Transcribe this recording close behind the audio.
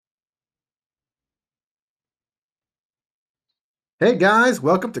Hey guys,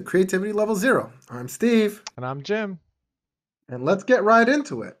 welcome to Creativity Level Zero. I'm Steve, And I'm Jim. and let's get right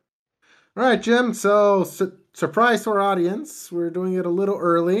into it. All right, Jim. Surprise to our audience, we're doing it a little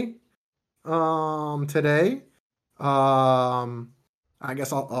early today. Um, I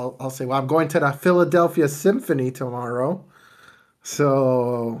guess I'll say, well, I'm going to the Philadelphia Symphony tomorrow,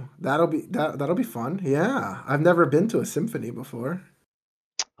 so that'll be fun. Yeah, I've never been to a symphony before.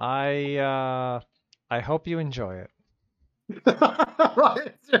 I uh I hope you enjoy it. Why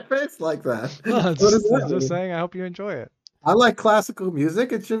is your face like that? No, What does that just mean? saying I hope you enjoy it. I like classical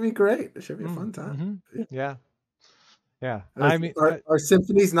music. It should be great. It should be a fun time. Mm-hmm. Yeah. Yeah. Are, are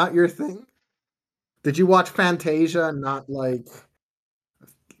symphonies not your thing? Did you watch Fantasia and not like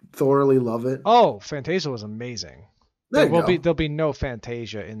thoroughly love it? Oh, Fantasia was amazing. There you go. There'll be no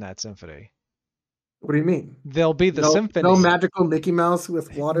Fantasia in that symphony. What do you mean? There'll be the No symphony. magical Mickey Mouse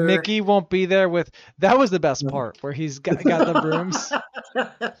with water. Mickey won't be there with that was the best No. part where got the brooms.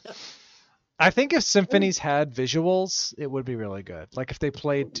 I think if symphonies had visuals, it would be really good. Like if they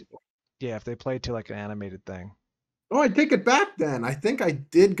played yeah, if they played to like an animated thing. Oh, I take it back then. I think I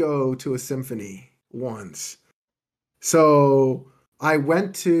did go to a symphony once. So I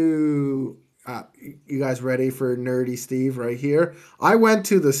went to. You guys ready for Nerdy Steve right here? I went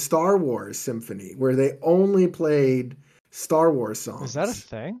to the Star Wars Symphony where they only played Star Wars Is that a songs.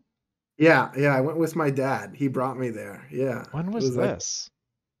 thing? Yeah, yeah. I went with my dad. He brought me there. Yeah, When it was was like this?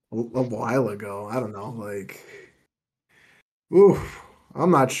 a while ago. I don't know, oof.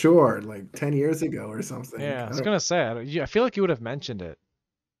 I'm not sure. Like 10 years ago or something. Yeah, I I was don't. gonna say, I feel like you would have mentioned it.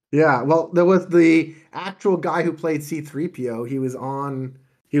 Yeah, well, there was the actual guy who played C3PO. He was on.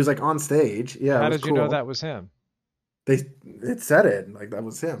 He was like on stage. Yeah, it How was did you know cool. that was him? They it said it like that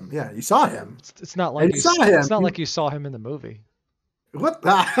was him. Yeah, you saw him. It's not And like you saw him. it's not like you saw him in the movie. What?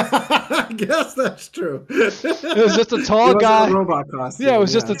 I guess that's true. It was just a He tall was in a guy. robot Yeah, it costume.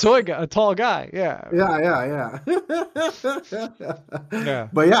 was just Yes. a tall guy. Yeah, Yeah, yeah, yeah. yeah.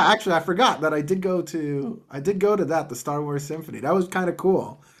 But yeah, actually, I forgot that I did go to that the Star Wars Symphony. That was kind of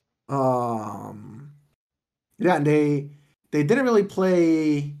cool. Um, yeah, and they didn't really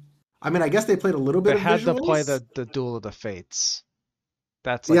play. I mean, I guess they played a little bit They of had to play visuals. the Duel of the Fates.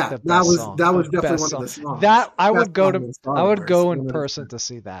 That's like Yeah, the best song, that the was definitely best one of song. the songs. That I Best would go song to. in Star I would Wars. go in person 100%. to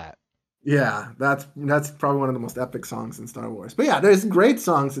see that. Yeah, that's probably one of the most epic songs in Star Wars. But yeah, there's great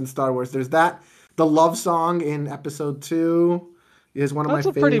songs in Star Wars. There's that the love song in Episode Two is one of my That's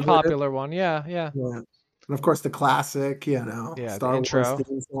a pretty favorites. popular one. Yeah, yeah, Yeah, and of course the classic, yeah. The Star Wars intro.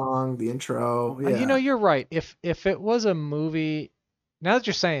 theme song, the intro. You Yeah, know, you're right. If it was a movie, now that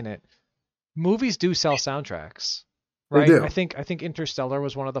you're saying it, movies do sell soundtracks, they right? do. I think Interstellar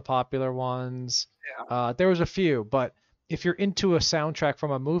was one of the popular ones. Yeah, There was a few, but if you're into a soundtrack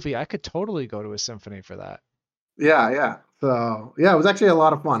from a movie, I could totally go to a symphony for that. yeah, yeah. So yeah, it was actually a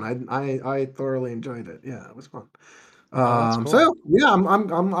lot of fun. I thoroughly enjoyed it. Yeah, it was fun. Oh, that's cool. Yeah,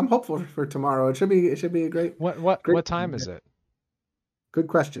 I'm hopeful for tomorrow. It should be a great. What time is it? Good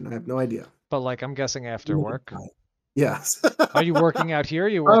question. I have no idea. But like I'm guessing after work. Yes. Are you working out here? Or are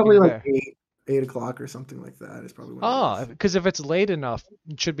you Probably working like there? 8 o'clock or something like that is probably when it Oh, is. because if it's late enough,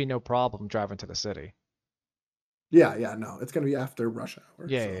 it should be no problem driving to the city. Yeah, yeah, no, it's gonna be after rush hour.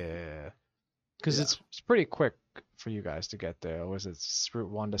 Yeah, So yeah, yeah. Because yeah, it's pretty quick for you guys to get there. Was it Route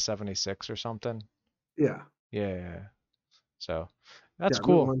 1 to 76 or something? yeah, Yeah, yeah, yeah. So that's yeah. Route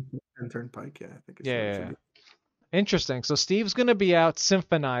cool. One and Turnpike. Yeah, I think Yeah, it's what it yeah, should yeah. be. Interesting. So Steve's gonna be out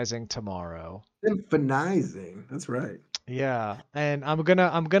symphonizing tomorrow. Symphonizing. That's right. Yeah, and I'm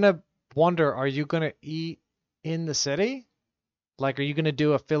gonna wonder, are you gonna eat in the city? Like, are you gonna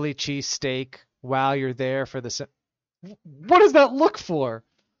do a Philly cheesesteak while you're there for the What does that look for?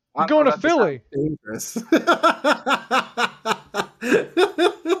 I You're don't know. going to That just sounds Philly. dangerous.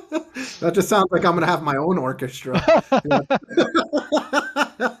 That just sounds like I'm gonna have my own orchestra.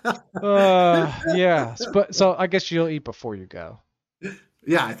 Yeah. Yes, but so I guess you'll eat before you go.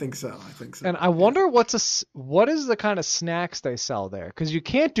 Yeah, I think so. I think And so. I Yeah. wonder what is the kind of snacks they sell there? Because you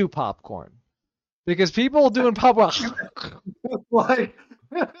can't do popcorn because people doing popcorn. Like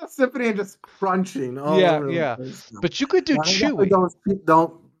sipping and just crunching all Yeah, over the yeah. place. No. But you could do Yeah, I definitely chewy.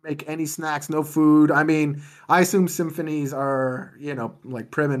 don't make any snacks, no food. I mean, I assume symphonies are,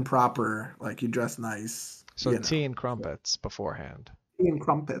 like prim and proper, like you dress nice, So tea and So, crumpets beforehand. tea and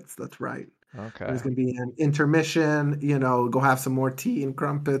crumpets, that's right. There's Okay. gonna be an intermission, go have some more tea and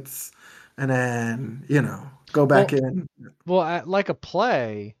crumpets, and then, go back Well, in. at like a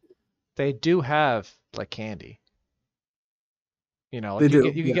play, they do have like candy. They Like do,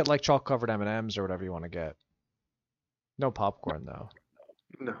 you can yeah. get like chalk covered M&Ms or whatever you want to get. No popcorn though.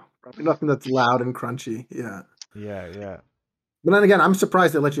 No, probably nothing that's loud and crunchy. Yeah. Yeah, yeah. But then again, I'm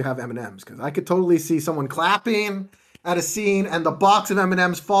surprised they let you have M&Ms because I could totally see someone clapping at a scene and the box of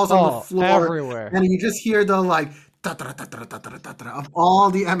M&Ms falls on the Oh, floor everywhere. and you just hear the like of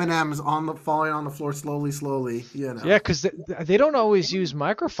all the M&Ms on the falling on the floor slowly, slowly. Yeah, because they don't always use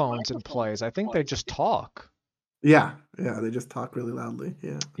microphones in plays. I think they just talk. Yeah, yeah, they just talk really loudly.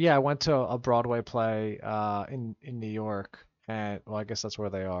 Yeah, Yeah, I went to a Broadway play in New York, and well, I guess that's where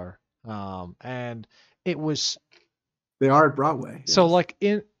they are. And it was they are at Broadway. so Yes. like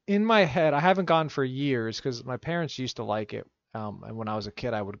in my head, I haven't gone for years because my parents used to like it. And when I was a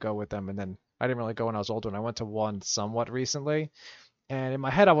kid, I would go with them, and then I didn't really go when I was older. And I went to one somewhat recently, and in my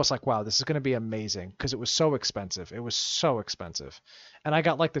head, I was like, wow, this is going to be amazing because it was so expensive. It was so expensive. And I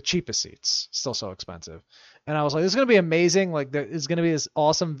got like the cheapest seats, still so expensive. And I was like, this is going to be amazing. Like, there is going to be this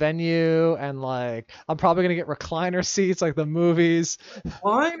awesome venue. And like, I'm probably going to get recliner seats like the movies.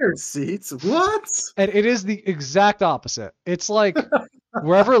 Recliner seats? What? And it is the exact opposite. It's like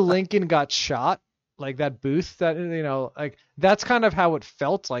wherever Lincoln got shot, like that booth that, like that's kind of how it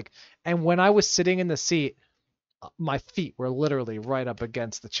felt like. And when I was sitting in the seat, my feet were literally right up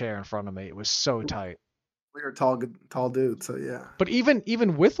against the chair in front of me. It was so tight. We are tall, tall dudes, so yeah. But even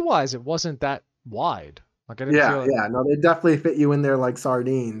width-wise, it wasn't that wide. Like I didn't feel Yeah. No, they definitely fit you in there like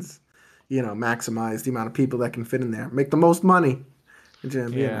sardines. Maximize the amount of people that can fit in there. Make the most money,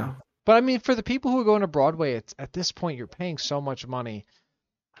 Jim. Yeah. But I mean, for the people who are going to Broadway, it's at this point you're paying so much money.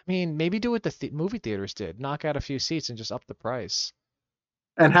 I mean, maybe do what the movie theaters did: knock out a few seats and just up the price.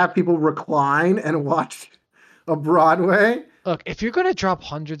 And have people recline and watch a Broadway. Look, if you're gonna drop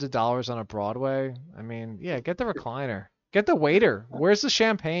hundreds of dollars on a Broadway, I mean, yeah, get the recliner. Get the waiter. Where's the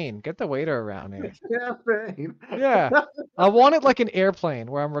champagne? Get the waiter around here. Champagne. Yeah. I want it like an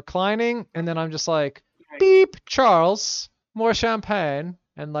airplane where I'm reclining and then I'm just like, beep, Charles, more champagne.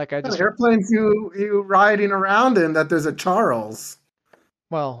 And like I just airplanes you riding around in that there's a Charles.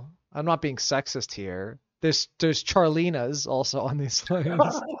 well, I'm not being sexist here. There's Charlinas also on these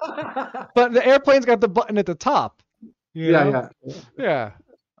planes. But the airplane's got the button at the top. You know? Yeah.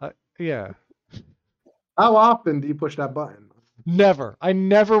 Yeah. How often do you push that button? Never. I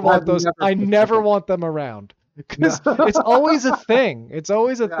never want those. I never want them around because it's always a thing. It's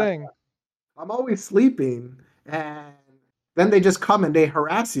always a thing. I'm always sleeping, and then they just come and they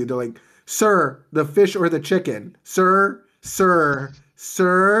harass you. They're like, "Sir, the fish or the chicken? Sir,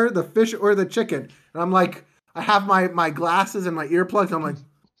 the fish or the chicken?" And I'm like, I have my glasses and my earplugs. I'm like,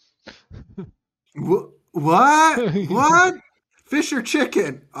 what? Fish or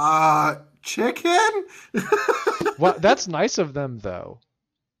chicken? Chicken? Well, that's nice of them though,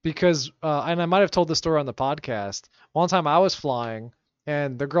 because and I might have told the story on the podcast. One time I was flying,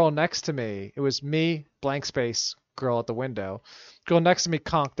 and the girl next to me, it was me, blank space, girl at the window. Girl next to me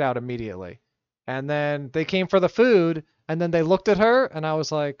conked out immediately, and then they came for the food, and then they looked at her, and I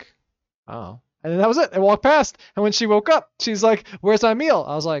was like, oh. And then that was it. They walked past. And when she woke up, she's like, where's my meal?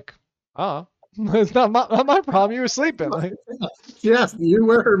 I was like, oh, it's not my problem. You were sleeping. Like, yes, you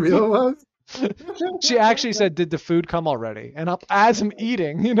where her meal was? She actually said, did the food come already? And as I'm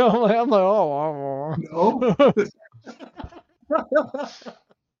eating, I'm like, oh. No.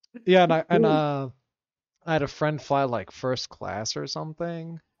 Yeah, and I had a friend fly like first class or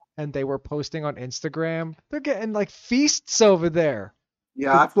something, and they were posting on Instagram. They're getting like feasts over there.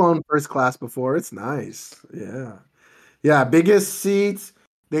 Yeah, I've flown first class before. It's nice. Yeah, biggest seats.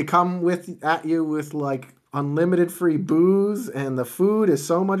 They come at you with like unlimited free booze, and the food is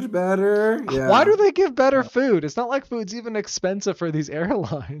so much better. Yeah. Why do they give better food? It's not like food's even expensive for these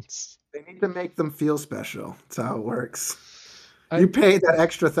airlines. They need to make them feel special. That's how it works. You paid that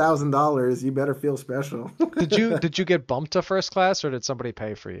extra $1,000. You better feel special. Did you get bumped to first class, or did somebody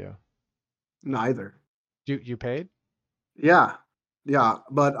pay for you? Neither. You paid? Yeah,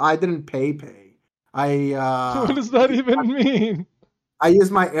 but I didn't pay. What does that even mean? I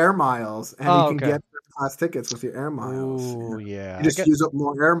use my air miles, and you can get first class tickets with your air miles. Oh yeah. You just use up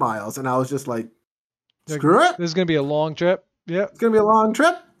more air miles, and I was just like, screw it. This is gonna be a long trip. Yep. It's gonna be a long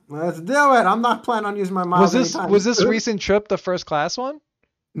trip. Let's do it. I'm not planning on using my miles. Was this recent trip the first class one?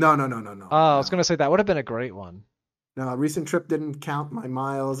 No. I was gonna say that would have been a great one. No, recent trip didn't count my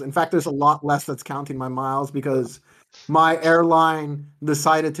miles. In fact, there's a lot less that's counting my miles because my airline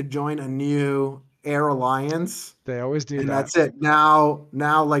decided to join a new air alliance. They always do that. And that's it. Now,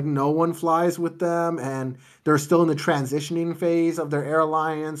 like no one flies with them, and they're still in the transitioning phase of their air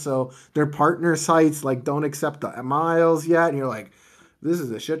alliance. So their partner sites like don't accept the miles yet, and you're like, this is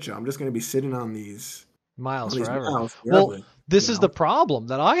a shit show. I'm just going to be sitting on these miles forever. Well, this is the problem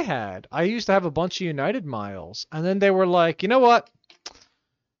that I had. I used to have a bunch of United miles, and then they were like, you know what?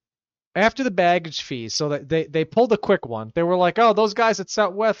 after the baggage fees, so that they pulled a quick one. They were like, oh, those guys at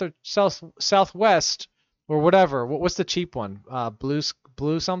Southwest or Southwest or whatever. What's the cheap one?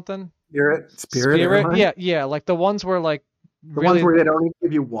 Blue something. Spirit Spirit. Airlines? Yeah. Like the ones where like The really. ones where they don't even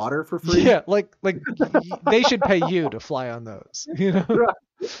give you water for free? Yeah, like they should pay you to fly on those. You know,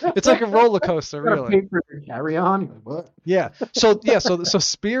 it's like a roller coaster, You gotta really. pay for your carry-on? You're like, what? Yeah. So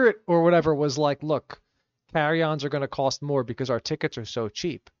Spirit or whatever was like, look, carry-ons are going to cost more because our tickets are so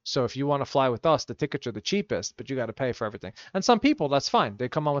cheap. So if you want to fly with us, the tickets are the cheapest, but you got to pay for everything. And some people, that's fine. They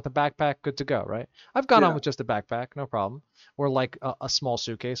come on with a backpack, good to go, right? I've gone on Yeah. with just a backpack, no problem, or like a small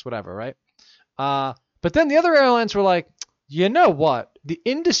suitcase, whatever, right? But then the other airlines were like, you know what? The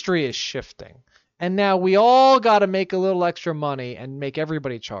industry is shifting. And now we all got to make a little extra money and make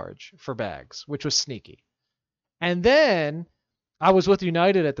everybody charge for bags, which was sneaky. And then I was with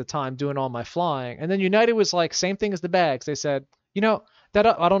United at the time doing all my flying. And then United was like, same thing as the bags. They said, you know, that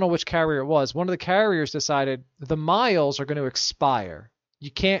I don't know which carrier it was. One of the carriers decided the miles are going to expire.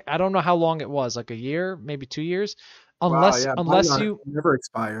 You can't, I don't know how long it was, like a year, maybe 2 years. Wow, yeah. Unless mine you, never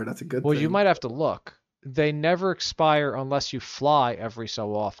expire. That's a good well, thing. you might have to look. They never expire unless you fly every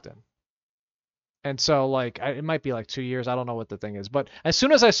so often. And so, like, it might be like 2 years. I don't know what the thing is. But as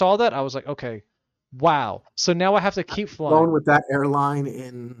soon as I saw that, I was like, okay, wow. So now I have to keep Flown flying. with that airline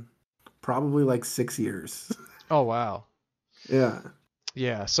in probably like 6 years. Oh, wow. Yeah.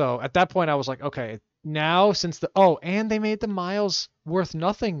 Yeah. So at that point, I was like, okay, now since and they made the miles worth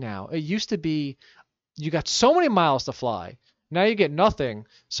nothing now. It used to be you got so many miles to fly. Now you get nothing.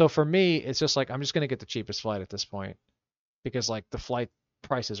 So for me, it's just like, I'm just going to get the cheapest flight at this point because like the flight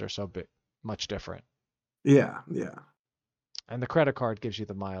prices are so much different. Yeah. Yeah. And the credit card gives you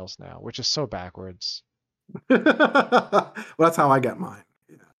the miles now, which is so backwards. Well, that's how I get mine.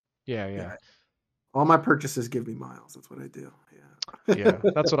 Yeah. Yeah. All my purchases give me miles. That's what I do. Yeah. Yeah,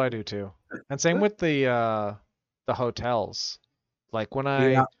 that's what I do too. And same with the hotels. Like when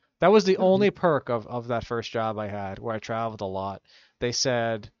Yeah. that was the only perk of that first job I had where I traveled a lot. They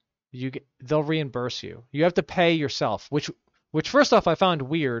said they'll reimburse you. You have to pay yourself, which first off I found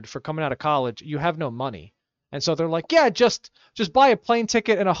weird for coming out of college. You have no money. And so they're like, yeah, just buy a plane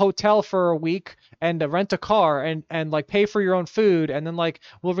ticket and a hotel for a week and rent a car and like pay for your own food and then like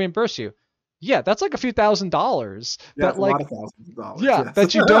we'll reimburse you. Yeah, that's like a few $1,000s Yeah, that it's like a lot of thousands of dollars. yeah, Yes.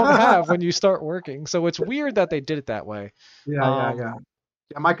 that you don't have when you start working. So it's weird that they did it that way. Yeah.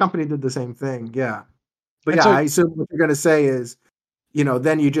 Yeah, my company did the same thing. Yeah. But And yeah, so I assume what you're going to say is,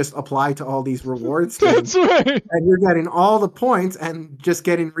 then you just apply to all these rewards things that's right. and you're getting all the points and just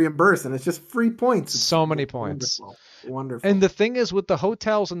getting reimbursed. And it's just free points. It's So many points. Wonderful. And the thing is with the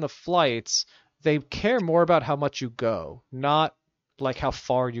hotels and the flights, they care more about how much you go, not like how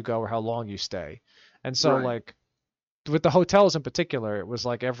far you go or how long you stay. And so Right. like with the hotels in particular, it was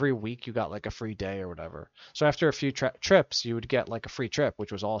like every week you got like a free day or whatever. So after a few trips, you would get like a free trip,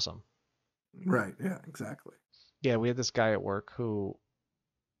 which was awesome. Right. Yeah, exactly. Yeah, we had this guy at work who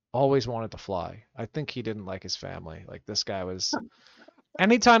always wanted to fly. I think he didn't like his family. Like this guy was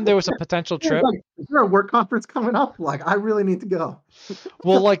anytime there was a potential trip. Like, is there a work conference coming up? Like, I really need to go.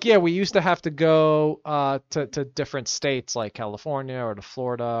 Well, like yeah, we used to have to go to different states like California or to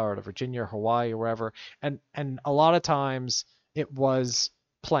Florida or to Virginia or Hawaii or wherever. And a lot of times it was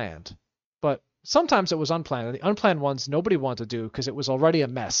planned. But sometimes it was unplanned. And the unplanned ones nobody wanted to do because it was already a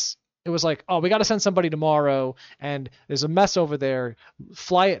mess. It was like, oh, we got to send somebody tomorrow and there's a mess over there.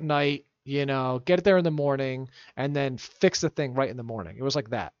 Fly at night, get it there in the morning and then fix the thing right in the morning. It was like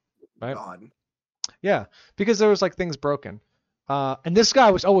that, right? God. Yeah, because there was like things broken. And this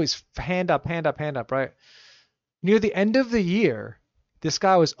guy was always hand up, right? Near the end of the year, this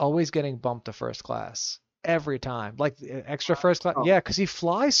guy was always getting bumped to first class every time, like extra first class. Oh. Yeah, because he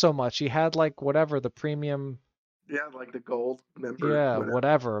flies so much. He had like whatever the premium. Yeah, like the gold member. Yeah,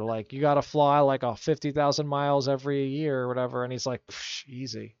 whatever. Like you got to fly like 50,000 miles every year or whatever. And he's like,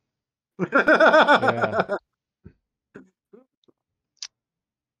 easy. Yeah.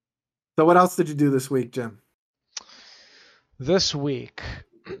 So what else did you do this week, Jim? This week,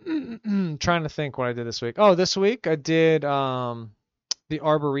 trying to think what I did this week. Oh, this week I did the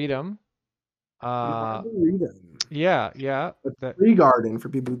Arboretum. Arboretum. Yeah. The tree garden, for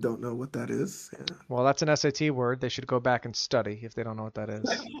people who don't know what that is. Yeah. Well, that's an SAT word. They should go back and study if they don't know what that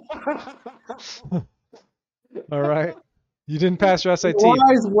is. All right. You didn't pass your SAT.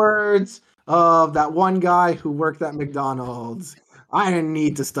 Wise words of that one guy who worked at McDonald's. I didn't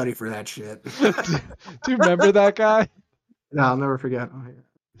need to study for that shit. Do you remember that guy? No, I'll never forget. Oh,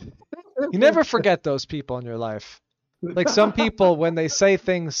 yeah. You never forget those people in your life. Like some people, when they say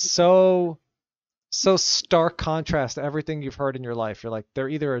things so so stark contrast to everything you've heard in your life. You're like, they're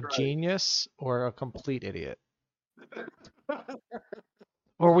either a Right. genius or a complete idiot.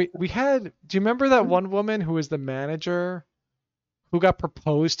 Or we had, do you remember that one woman who was the manager who got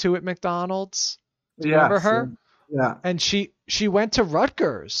proposed to at McDonald's? Do you remember Yes. Yeah. her? Yeah. And she went to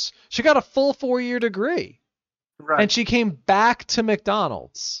Rutgers. She got a full 4-year degree. And Right. she came back to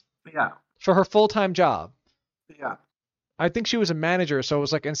McDonald's Yeah. for her full-time job. Yeah. I think she was a manager, so it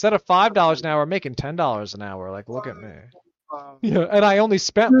was like instead of $5 an hour, making $10 an hour. Like, look at me. Yeah, and I only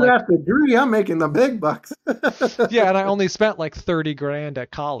spent Through like that degree, I'm making the big bucks. yeah, and I only spent like 30 grand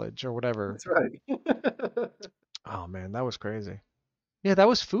at college or whatever. That's right. Oh man, that was crazy. Yeah, that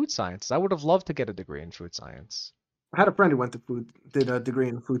was food science. I would have loved to get a degree in food science. I had a friend who went to did a degree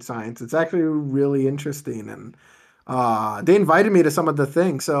in food science. It's actually really interesting, and they invited me to some of the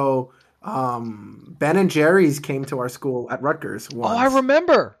things. So Ben and Jerry's came to our school at Rutgers Oh, I once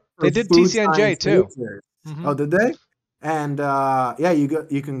remember. for They did food TCNJ science too. majors. Hmm. Oh, did they? And yeah,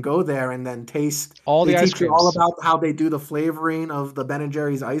 you can go there and then taste. All They the ice teach you all creams. about how they do the flavoring of the Ben and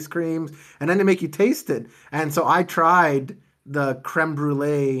Jerry's ice creams, and then they make you taste it. And so I tried the creme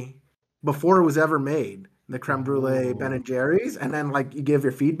brulee before it was ever made, the creme brulee Ben Ooh. and Jerry's, and then like you give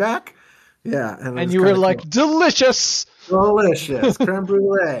your feedback. Yeah, and it And was you were kind of like, cool. delicious. Delicious creme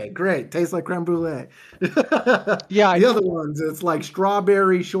brulee, great, tastes like creme brulee. Yeah, The other ones, it's like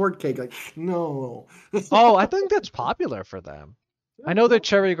strawberry shortcake. Like no. oh, I think that's popular for them. I know that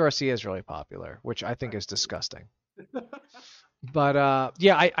Cherry Garcia is really popular, which I think is disgusting. But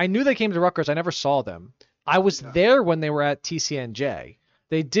yeah, I knew they came to Rutgers. I never saw them. I was Yeah. there when they were at TCNJ.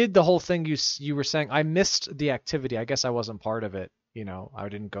 They did the whole thing you were saying. I missed the activity. I guess I wasn't part of it. You know, I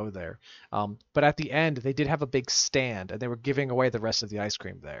didn't go there. But at the end, they did have a big stand, and they were giving away the rest of the ice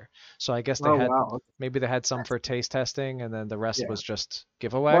cream there. So I guess they Oh had wow. maybe they had some for taste testing, and then the rest Yeah. was just Why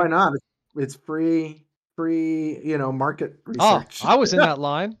giveaway. not? It's free, market Oh, research. I was in that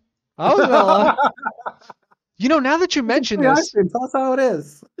line. I was in that line. You know, now that you mention Free ice this, cream. Tell us how it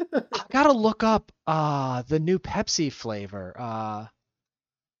is. I gotta look up the new Pepsi flavor.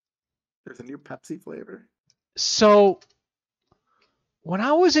 There's a new Pepsi flavor. So when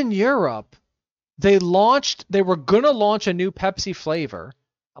I was in Europe, they were gonna launch a new Pepsi flavor.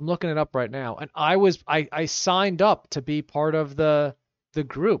 I'm looking it up right now, and I signed up to be part of the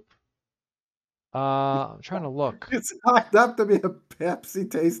group. I'm trying to look. It's hyped up to be a Pepsi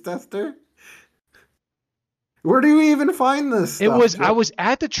taste tester. Where do you even find this It stuff, was I Joe? was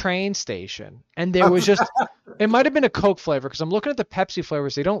at the train station, and there was just it might have been a Coke flavor because I'm looking at the Pepsi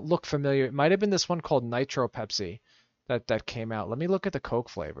flavors. They don't look familiar. It might have been this one called Nitro Pepsi that came out. Let me look at the Coke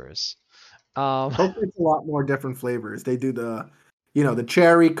flavors. Um, Coke makes a lot more different flavors. They do the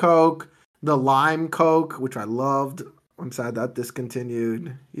cherry Coke, the lime Coke, which I loved. I'm sad that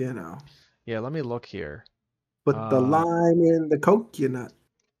discontinued. yeah, let me look here. Put the Uh, lime in the coconut.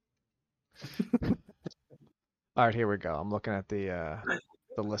 all right, here we go. I'm looking at the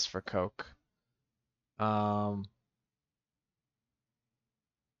list for Coke. Um,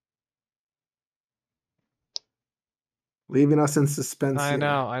 Leaving us in suspense I here.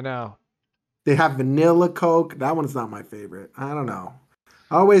 know, I know. They have vanilla Coke. That one's not my favorite. I don't know.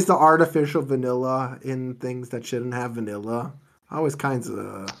 Always the artificial vanilla in things that shouldn't have vanilla. Always kinds of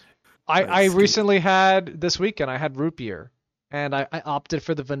like I skin. recently had this weekend. I had root beer, and I opted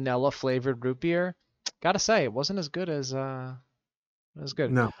for the vanilla flavored root beer. Gotta say, it wasn't as good as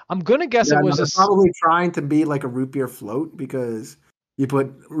good. No. I'm gonna guess Yeah, it no, was they're this. probably trying to be like a root beer float because you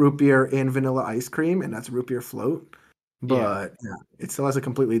put root beer in vanilla ice cream and that's root beer float. Yeah. But yeah, it still has a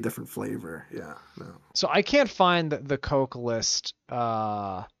completely different flavor. Yeah, no. So I can't find the Coke list.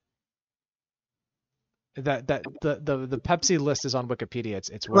 The Pepsi list is on Wikipedia.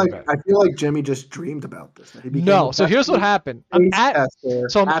 It's way Like better. I feel like Jimmy just dreamed about this. That he became a No. So here's what Pepsi happened. taste tester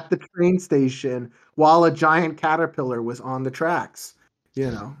So I'm at the train station while a giant caterpillar was on the tracks.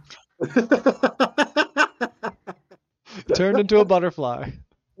 You know. turned into a butterfly.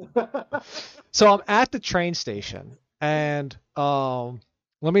 So I'm at the train station, and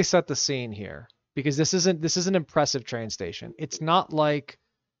let me set the scene here because this is an impressive train station. It's not like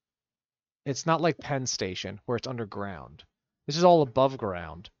Penn Station where it's underground. This is all above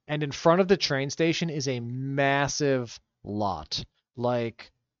ground, and in front of the train station is a massive lot,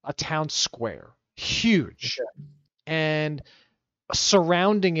 like a town square, huge, and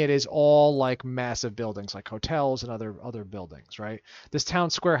surrounding it is all like massive buildings, like hotels and other buildings. Right? This town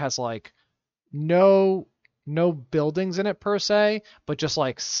square has like no buildings in it per se, but just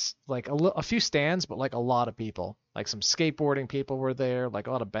like a few stands, but like a lot of people, like some skateboarding people were there, like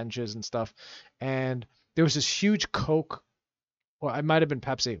a lot of benches and stuff, and there was this huge Coke, or it might have been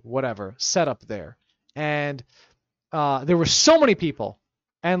Pepsi, whatever, set up there, and there were so many people,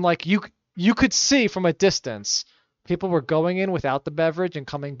 and like you could see from a distance, people were going in without the beverage and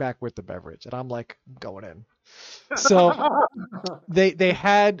coming back with the beverage, and I'm like going in. So they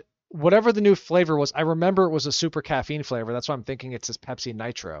had whatever the new flavor was. I remember it was a super caffeine flavor. That's why I'm thinking it's this Pepsi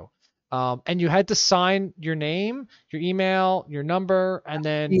Nitro. And you had to sign your name, your email, your number, and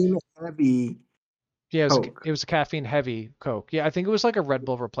then Heavy yeah, Coke. it was a caffeine heavy Coke. Yeah, I think it was like a Red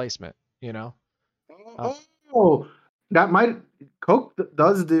Bull replacement. You know. Oh, that might Coke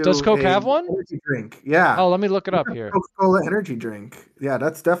does Does do Coke a have one? energy drink. Yeah. Oh, let me look it up here. Coca-Cola energy drink. Yeah,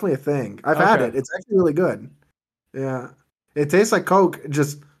 that's definitely a thing. I've had it. It's actually really good. Yeah. It tastes like Coke,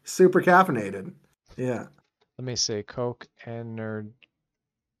 just super caffeinated. Yeah. Let me see. Coke Energy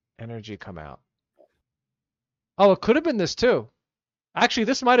come out. Oh, it could have been this too. Actually,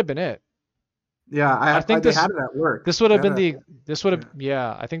 this might have been it. Yeah, I think they had it at work. This would have been the this would have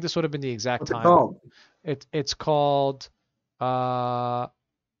yeah, I think this would have been the exact What's time. it called? It's called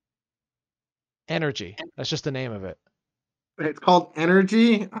Energy. That's just the name of it. It's called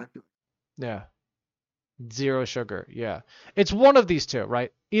Energy. Yeah. Zero sugar. Yeah. It's one of these two,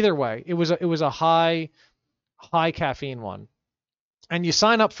 right? Either way, it was a high caffeine one. And you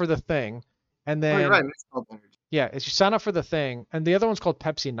sign up for the thing, and then right. It's called Energy. yeah, you sign up for the thing, and the other one's called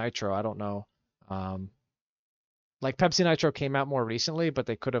Pepsi Nitro. I don't know. Like Pepsi Nitro came out more recently, but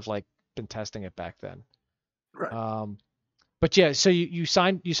they could have like been testing it back then. Right. But yeah, so you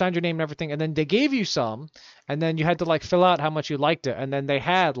signed your name and everything, and then they gave you some, and then you had to like fill out how much you liked it, and then they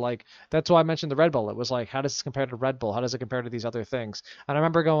had like that's why I mentioned the Red Bull. It was like, how does this compare to Red Bull? How does it compare to these other things? And I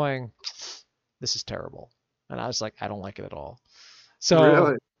remember going, this is terrible, and I was like, I don't like it at all. So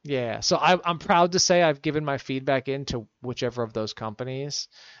really? yeah, so I'm proud to say I've given my feedback into whichever of those companies.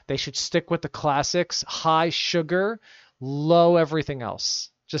 They should stick with the classics: high sugar, low everything else,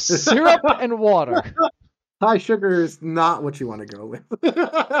 just syrup and water. High sugar is not what you want to go with.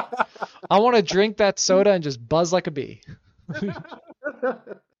 I want to drink that soda and just buzz like a bee.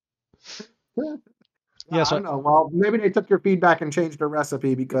 Yeah, so I don't know. Well, maybe they took your feedback and changed the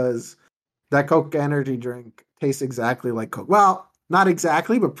recipe because that Coke energy drink tastes exactly like Coke. Well, not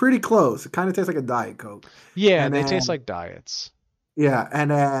exactly, but pretty close. It kind of tastes like a Diet Coke. Yeah, and they taste like diets. Yeah, and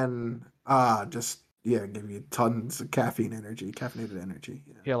then give you tons of caffeinated energy.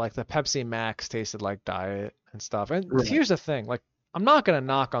 Yeah, like the Pepsi Max tasted like diet and stuff. And here's the thing, like I'm not gonna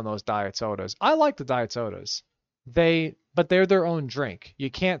knock on those diet sodas. I like the diet sodas. But they're their own drink. You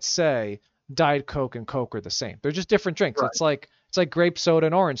can't say Diet Coke and Coke are the same. They're just different drinks. Right. It's like grape soda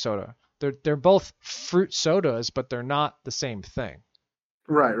and orange soda. They're both fruit sodas, but they're not the same thing.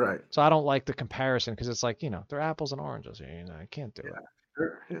 Right. So I don't like the comparison because it's like, they're apples and oranges. I can't do it.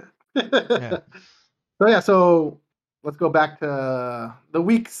 Sure. Yeah. So let's go back to the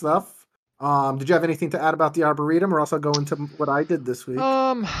week stuff. Did you have anything to add about the Arboretum, or also go into what I did this week?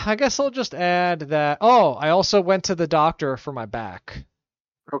 I guess I'll just add that. Oh, I also went to the doctor for my back.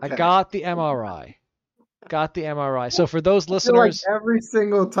 Okay. I got the MRI. So for those listeners, like every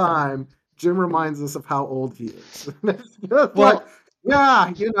single time Jim reminds us of how old he is.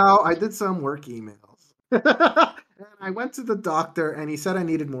 I did some work emails. And I went to the doctor and he said I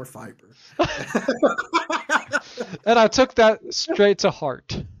needed more fiber. And I took that straight to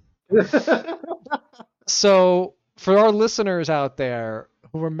heart. So for our listeners out there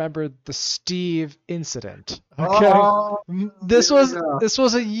who remember the Steve incident, okay, this was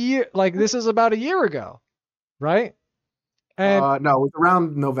a year, like this is about a year ago, right? And no, it was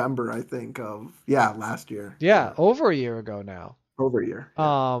around November, I think, of last year. Yeah, over a year ago now. Over a year.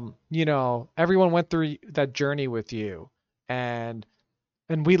 Yeah. Everyone went through that journey with you, and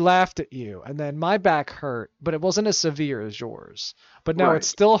we laughed at you, and then my back hurt, but it wasn't as severe as yours. But now it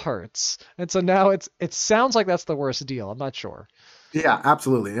still hurts, and so now it sounds like that's the worst deal. I'm not sure. Yeah,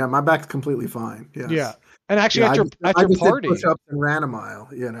 absolutely. Yeah, my back's completely fine. Yes. Yeah, and actually at your party, did push-ups and ran a mile.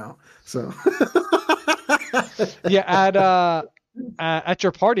 So. Yeah, at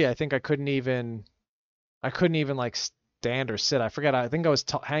your party, I think I couldn't even like stand or sit. I forget. I think I was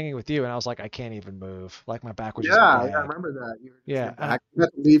hanging with you, and I was like, I can't even move. Like my back was just bad. Yeah, I remember that. You had to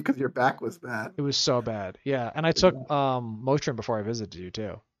leave because your back was bad. It was so bad. Yeah, and I took Motrin before I visited you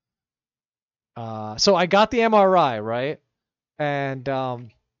too. So I got the MRI, right? And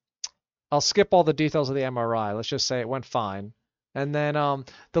I'll skip all the details of the MRI. Let's just say it went fine. And then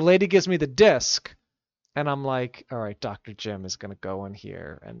the lady gives me the disc. And I'm like, all right, Dr. Jim is going to go in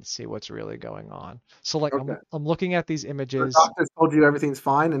here and see what's really going on. So like, I'm looking at these images. The doctor told you everything's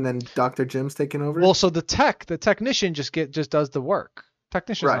fine, and then Dr. Jim's taking over? Well, so the technician just does the work.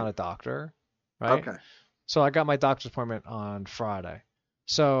 Technician's not a doctor, right? Okay. So I got my doctor's appointment on Friday.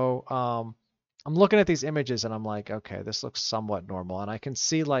 So I'm looking at these images and I'm like, okay, this looks somewhat normal. And I can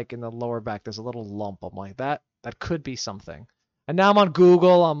see like in the lower back there's a little lump. I'm like, that could be something. And now I'm on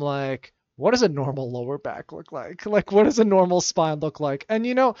Google. I'm like, what does a normal lower back look like? Like, what does a normal spine look like? And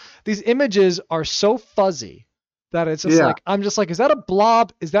these images are so fuzzy that it's just Yeah. like, I'm just like, is that a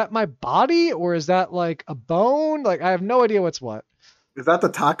blob? Is that my body? Or is that like a bone? Like, I have no idea what's what. Is that the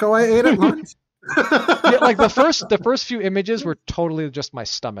taco I ate at lunch? Yeah, like the first few images were totally just my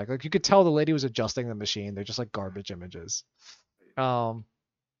stomach. Like you could tell the lady was adjusting the machine. They're just like garbage images. Um,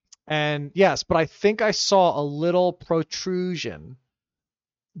 and yes, but I think I saw a little protrusion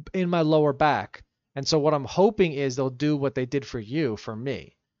in my lower back. And so what I'm hoping is they'll do what they did for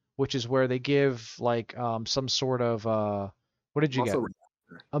me, which is where they give like some sort of what did you get? Muscle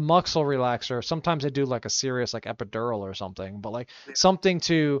A muscle relaxer. Sometimes they do like a serious like epidural or something, but like something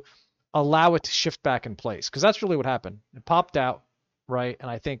to allow it to shift back in place, because that's really what happened. It popped out, right? And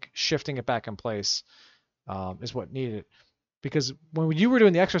I think shifting it back in place is what needed. Because when you were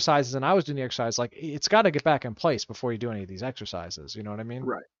doing the exercises and I was doing the exercise, like it's got to get back in place before you do any of these exercises. You know what I mean?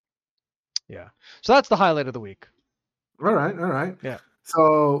 Right. Yeah. So that's the highlight of the week. All right. All right. Yeah.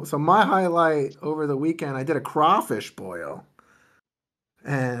 So my highlight over the weekend, I did a crawfish boil.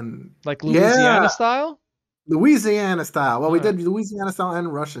 And Like Louisiana yeah, style? Louisiana style. Well, we Alright. did Louisiana style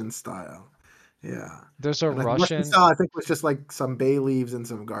and Russian style. Yeah. There's a And like Russian Russian. style, I think was just like some bay leaves and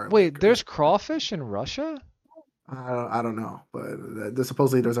some garlic. Wait, there's crawfish in Russia? I don't know, but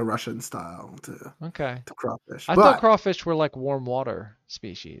supposedly there's a Russian style Okay. to crawfish. I thought But crawfish were like warm water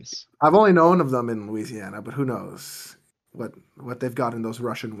species. I've only known of them in Louisiana, but who knows what they've got in those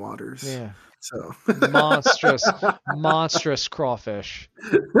Russian waters. Yeah. So Monstrous crawfish.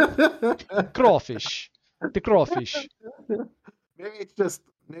 Crawfish. The crawfish. maybe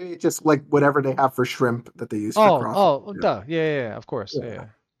it's just like whatever they have for shrimp that they use for crawfish. Oh, duh. Yeah, of course. Yeah.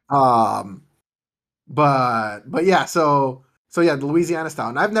 But yeah, so yeah, the Louisiana style.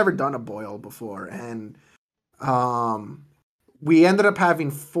 And I've never done a boil before, and we ended up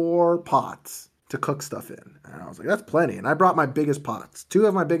having 4 pots to cook stuff in. And I was like, that's plenty. And I brought my biggest pots, 2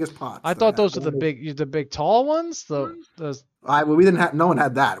 of my biggest pots. I thought those were the big tall ones. Those. We didn't have. No one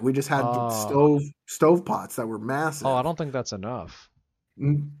had that. We just had Oh. stove pots that were massive. Oh, I don't think that's enough.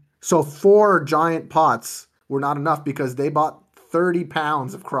 So 4 giant pots were not enough because they bought 30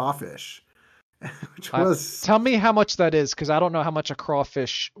 pounds of crawfish, which was. Tell me how much that is, because I don't know how much a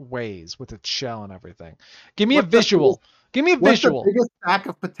crawfish weighs with its shell and everything. Give me a visual. Give me a visual. What's the biggest sack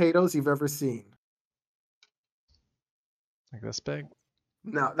of potatoes you've ever seen? Like this big?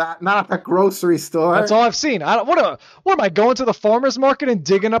 No, not at the grocery store. That's all I've seen. What am I going to the farmer's market and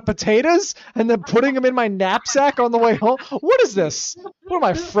digging up potatoes and then putting them in my knapsack on the way home? What is this? What am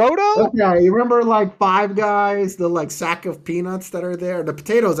I, Frodo? Okay, you remember like Five Guys, the like sack of peanuts that are there? The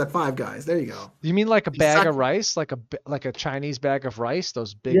potatoes at Five Guys. There you go. You mean like a bag of rice, like a Chinese bag of rice?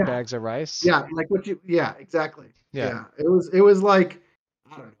 Those big bags of rice? Yeah, like what you. Yeah, exactly. Yeah. It was like,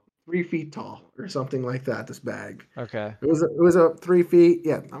 I don't know, 3 feet tall or something like that. This bag. Okay. It was a 3 feet.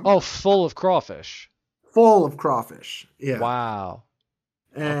 Yeah. Oh, full of crawfish. Full of crawfish. Yeah. Wow.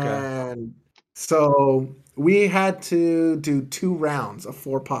 And so we had to do 2 rounds of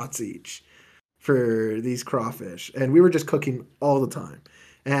 4 pots each for these crawfish, and we were just cooking all the time.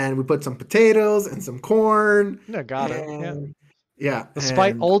 And we put some potatoes and some corn. Yeah, got it. Yeah. Yeah.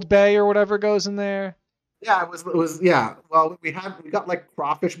 The Old Bay or whatever goes in there. Yeah, it was yeah. Well, we got like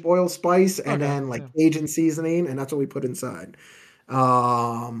crawfish boil spice and then like Cajun seasoning, and that's what we put inside.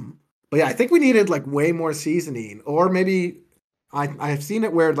 But yeah, I think we needed like way more seasoning, or maybe I've seen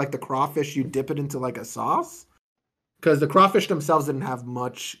it where like the crawfish you dip it into like a sauce, because the crawfish themselves didn't have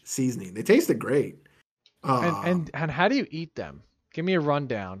much seasoning. They tasted great. And how do you eat them? Give me a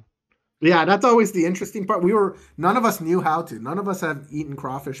rundown. Yeah, that's always the interesting part. None of us knew how to. None of us have eaten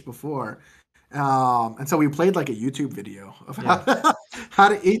crawfish before. And so we played like a YouTube video of how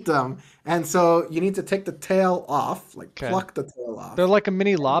to eat them. And so you need to take the tail off, like pluck the tail off. They're like a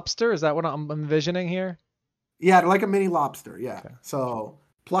mini lobster. Is that what I'm envisioning here? Yeah, they're like a mini lobster. Yeah. Okay. So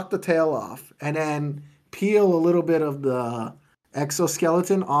pluck the tail off and then peel a little bit of the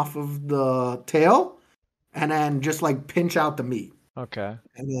exoskeleton off of the tail and then just like pinch out the meat. Okay.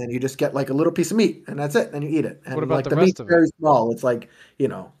 And then you just get like a little piece of meat and that's it. And you eat it. And what about like the meat's rest of it? Very small. It's like,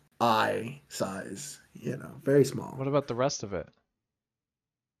 eye size, very small. What about the rest of it?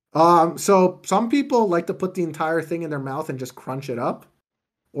 So some people like to put the entire thing in their mouth and just crunch it up,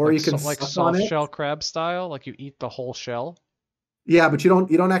 or like you can like soft shell crab style, like you eat the whole shell. Yeah, but you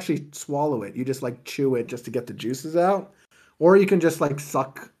don't actually swallow it. You just like chew it just to get the juices out, or you can just like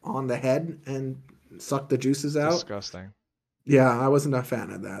suck on the head and suck the juices out. Disgusting. Yeah, I wasn't a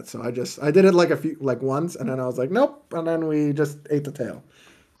fan of that. So I did it like like once, and then I was like, nope, and then we just ate the tail.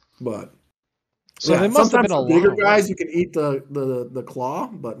 But So they yeah, must have sometimes been a for lot bigger of work. guys you can eat the claw,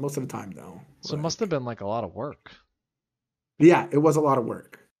 but most of the time no. So it must have Like been like a lot of work. yeah, it was a lot of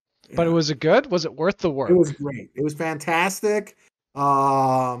work. But Yeah. was it good? Was it worth the It was work? great. It was fantastic.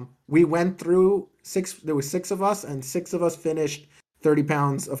 We went through six. There was six of us, and six of us finished 30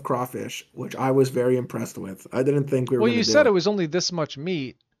 pounds of crawfish, which I was very impressed with. I didn't think we were Well, gonna you do said it it. was only this much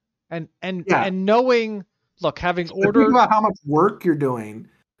meat, and and Yeah, and knowing, look, having but think ordered. about how much work you're doing.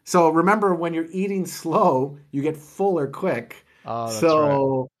 So remember, when you're eating slow, you get fuller quick. Oh, that's right.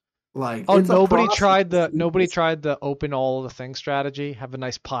 So like, Oh, it's a process. nobody tried the open all the things strategy. Have a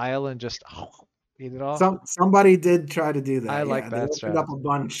nice pile and just eat it off. Somebody did try to do I that. like Yeah, they that opened up a strategy.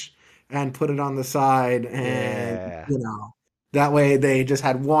 bunch and put it on the side, and Yeah. that way they just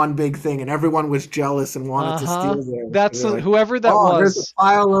had one big thing, and everyone was jealous and wanted to Uh-huh. steal theirs. That's They're like, whoever that "Oh, there's a was.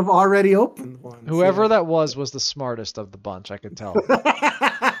 pile of already opened ones." Whoever Yeah. that was the smartest of the bunch. I could tell.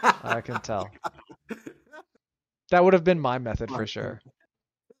 I can tell. That would have been my method for sure.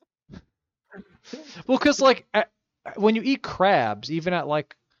 Well, because like when you eat crabs, even at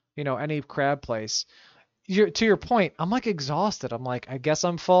like any crab place, you're to your point. I'm like exhausted. I'm like, I guess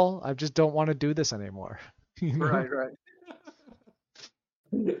I'm full. I just don't want to do this anymore. You know. Right, right.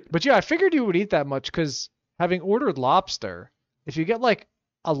 But yeah, I figured you would eat that much because having ordered lobster, if you get like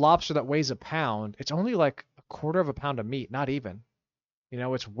a lobster that weighs a pound, it's only like a quarter of a pound of meat, not even.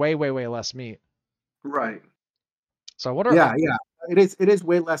 It's way, way, way less meat. Right. So what are Yeah, yeah. It is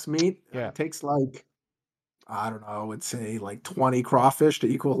way less meat. yeah. It takes like, I don't know, I would say like 20 crawfish to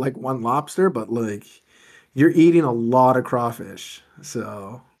equal like one lobster, but like you're eating a lot of crawfish.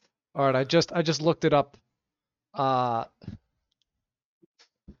 So All right, I just looked it up. Uh,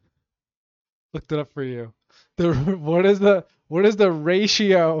 looked it up for you. The what is the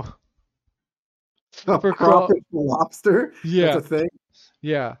ratio for craw? crawfish to lobster, that's Yeah, a thing.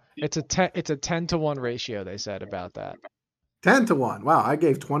 yeah. It's a 10 to 1 ratio. They said about that. 10 to 1. Wow, I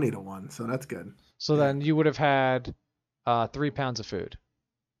gave 20 to 1, so that's good. So Yeah. then you would have had 3 pounds of food.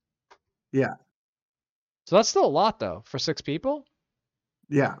 Yeah. So that's still a lot though for 6 people.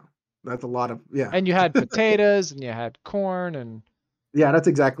 Yeah. That's a lot of, yeah. And you had potatoes and you had corn and Yeah, that's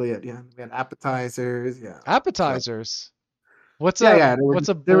exactly it. Yeah. We had appetizers. Yeah. So, appetizers. What's yeah, a yeah. what's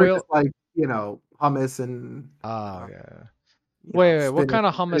a They were boil? just like, hummus and, Oh uh, yeah. Wait, what kind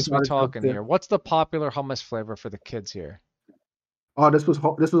of spinach hummus we artichoke talking dip. here? What's the popular hummus flavor for the kids here? Oh, this was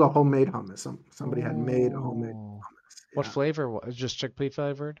a homemade hummus. Somebody had made a homemade Oh, hummus. what Yeah. flavor? Just chickpea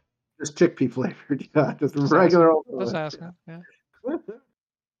flavored? Just chickpea flavored. Yeah. Just Just asking. regular old Just hummus. asking. Yeah. Yeah.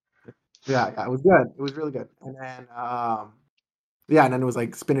 Yeah, yeah, it was good. It was really good. And then yeah, and then it was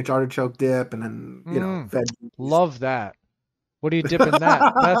like spinach artichoke dip and then, Mm, veggies. love that. What do you dip in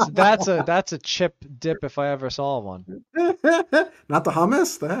that? That's a chip dip if I ever saw one. Not the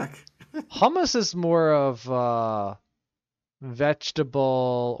hummus? The heck? Hummus is more of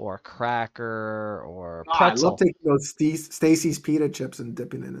vegetable or cracker or Oh, I love pretzel. taking those Stacy's pita chips and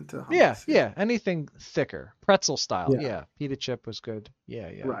dipping it into Yeah, hummus. Yeah. yeah, anything thicker, pretzel style. Yeah. Yeah, pita chip was good. Yeah,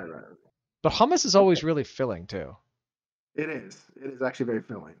 yeah. Right, right. But hummus is always really filling too. It is. It is actually very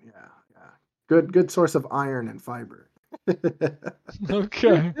filling. Yeah, yeah. Good source of iron and fiber.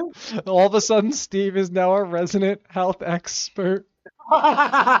 Okay. All of a sudden, Steve is now a resident health expert.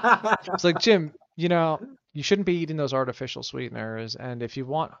 It's like, Jim, you shouldn't be eating those artificial sweeteners. And if you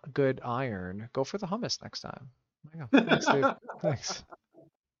want good iron, go for the hummus next time. I go, thanks, Steve. Thanks.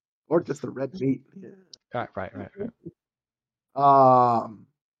 Or just the red meat. Yeah. Right.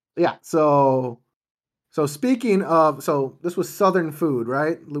 Yeah. So speaking of, so this was Southern food,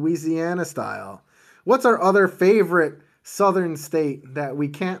 right? Louisiana style. What's our other favorite Southern state that we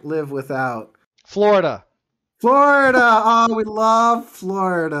can't live without? Florida. Florida. Oh, we love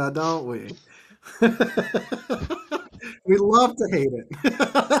Florida, don't we? We love to hate it.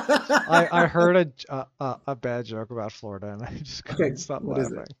 I heard a bad joke about Florida, and I just Okay, couldn't stop what is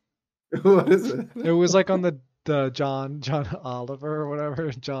laughing. it? What is it? It was like on the John Oliver or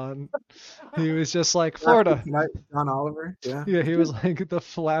whatever. He was just like Florida. John Oliver. Yeah. Yeah, he was like the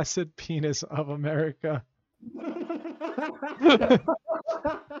flaccid penis of America.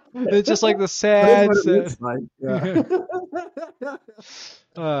 It's just like the That is sad, what it sad. looks like. Yeah.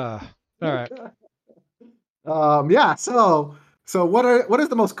 All right. Yeah. So what is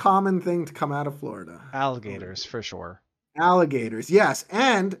the most common thing to come out of Florida? Alligators for sure. Alligators, yes,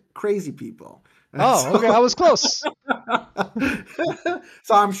 and crazy people. Oh, okay, I was close.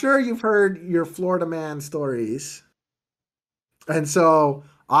 So I'm sure you've heard your Florida man stories. And so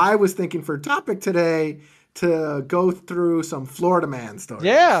I was thinking for a topic today, to go through some Florida man stories.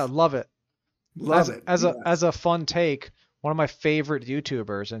 Yeah, love it. Love it. As Yes. a fun take, one of my favorite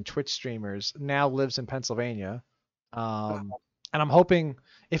YouTubers and Twitch streamers now lives in Pennsylvania. And I'm hoping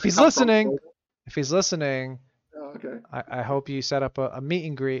if he's listening, Oh, okay. I hope you set up a meet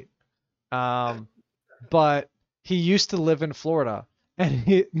and greet. But he used to live in Florida,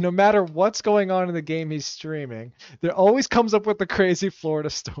 and no matter what's going on in the game he's streaming, there always comes up with a crazy Florida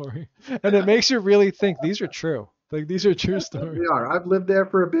story, and it makes you really think these are true. Like these are true stories. They are. I've lived there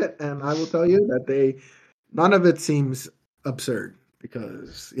for a bit, and I will tell you that none of it seems absurd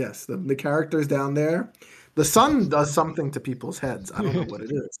because yes, the characters down there, the sun does something to people's heads. I don't know what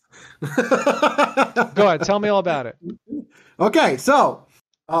it is. Go ahead, tell me all about it. Okay, so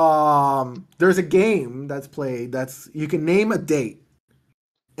there's a game that's played you can name a date,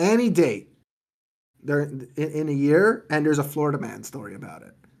 any date there in a year, and there's a Florida man story about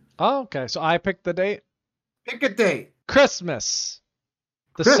it. Oh, okay. So I picked the date. Pick a date. Christmas.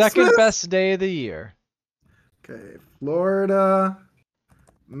 The second best day of the year. Okay, Florida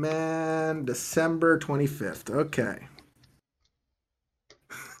man, December 25th. Okay.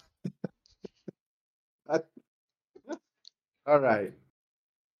 All right.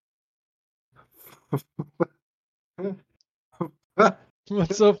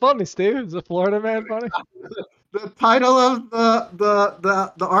 What's so funny, Steve? Is the Florida man funny? The title of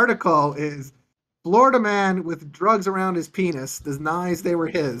the article is Florida man with drugs around his penis denies they were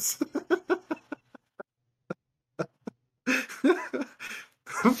his.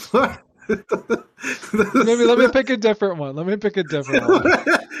 Maybe let me pick a different one.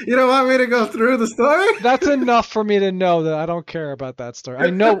 You don't want me to go through the story? That's enough for me to know that I don't care about that story.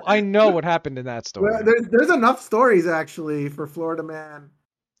 I know what happened in that story. Well, there's enough stories actually for Florida man.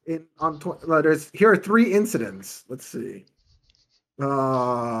 Here are 3 incidents. Let's see.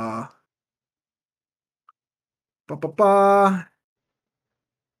 Okay.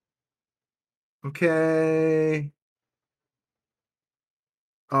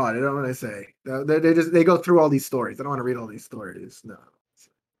 Oh, they don't want to say. They go through all these stories. I don't want to read all these stories. No.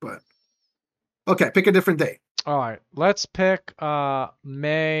 But okay, pick a different date. All right, let's pick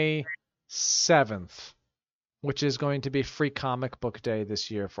May 7th, which is going to be Free Comic Book Day this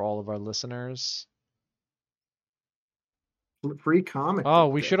year for all of our listeners. Free comic. Oh,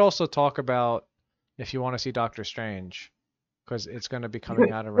 we should also talk about if you want to see Doctor Strange, because it's going to be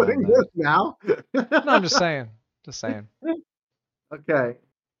coming out around then. Now? No, I'm just saying. Okay.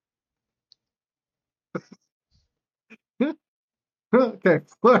 Okay.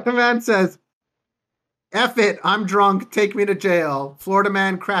 Florida man says, F it, I'm drunk, take me to jail. Florida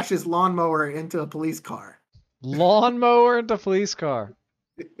man crashes lawnmower into a police car. Lawnmower into police car.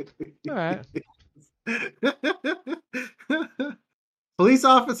 All right. Police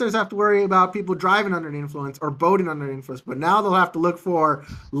officers have to worry about people driving under the influence or boating under the influence, but now they'll have to look for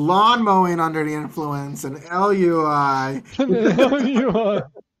lawn mowing under the influence and LUI.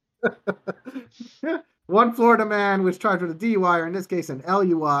 One Florida man was charged with a DUI, or in this case, an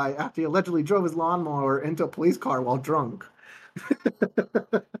LUI, after he allegedly drove his lawnmower into a police car while drunk.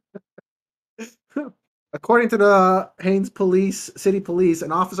 According to the Haines City Police,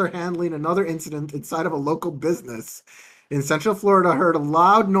 an officer handling another incident inside of a local business in Central Florida heard a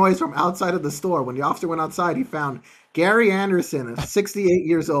loud noise from outside of the store. When the officer went outside, he found Gary Anderson, 68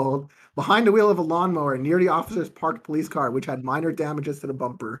 years old, behind the wheel of a lawnmower near the officer's parked police car, which had minor damages to the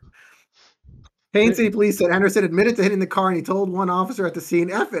bumper. Haines City Police said Anderson admitted to hitting the car, and he told one officer at the scene,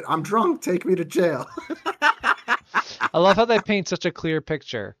 F it, I'm drunk, take me to jail. I love how they paint such a clear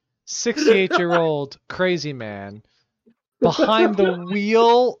picture. 68-year-old crazy man behind the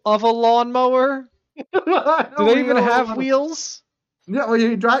wheel of a lawnmower? Do they even have wheels? Yeah, well,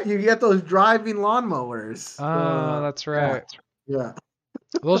 you get those driving lawnmowers. Oh, that's right. Yeah.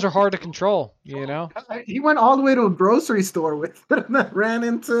 Those are hard to control, you know? He went all the way to a grocery store with it and then ran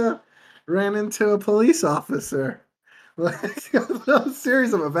into a police officer. Like, a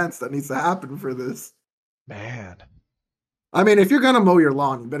series of events that needs to happen for this. Man. I mean, if you're going to mow your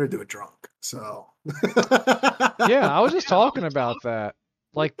lawn, you better do it drunk. So. Yeah, I was just talking about that.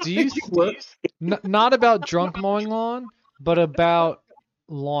 Like, do you not about drunk mowing lawn, but about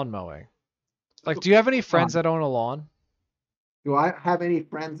lawn mowing? Like, do you have any friends that own a lawn? Do I have any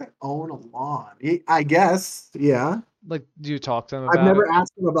friends that own a lawn? I guess, yeah. Like, do you talk to them about I've never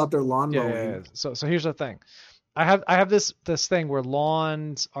asked them about their lawn mowing. Yeah. So here's the thing. I have this thing where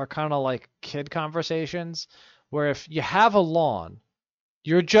lawns are kind of like kid conversations, where if you have a lawn,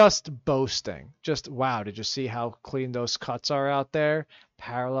 you're just boasting. Just, wow, did you see how clean those cuts are out there?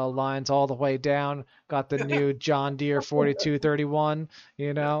 parallel lines all the way down. Got the new John Deere 4231,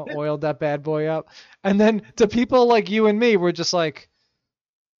 oiled that bad boy up. And then to people like you and me, we're just like,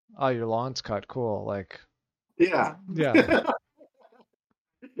 oh, your lawn's cut. Cool. Like, Yeah. yeah.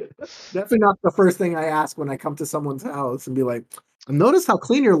 Definitely not the first thing I ask when I come to someone's house and be like, notice how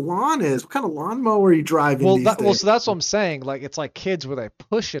clean your lawn is. What kind of lawnmower are you driving these days? So that's what I'm saying. Like, it's like kids where they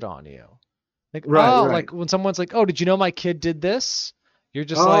push it on you. Like, Right. like when someone's like, oh, did you know my kid did this? You're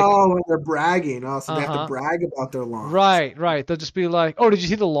just when they're bragging. Oh, so they have to Uh-huh. brag about their lawn. Right. They'll just be like, oh, did you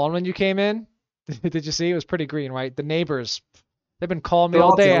see the lawn when you came in? Did you see? It was pretty green, right? The neighbors, they've been calling me They're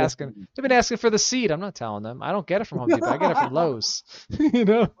all all day jealous. they've been asking for the seed. I'm not telling them. I don't get it from Home Depot. I get it from Lowe's.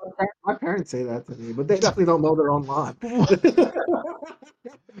 My parents say that to me, but they definitely don't know their own lawn.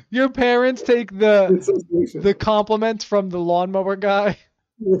 Your parents take the compliments from the lawnmower guy.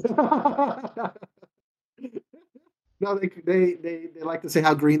 No, they like to say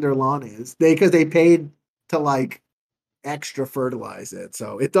how green their lawn is. Because they paid to like extra fertilize it,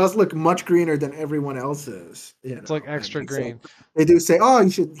 so it does look much greener than everyone else's. It's like extra green. So they do say, "Oh, you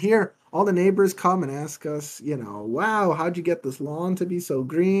should hear all the neighbors come and ask us, wow, how'd you get this lawn to be so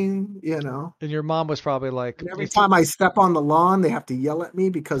green?" And your mom was probably like, And every time I step on the lawn, they have to yell at me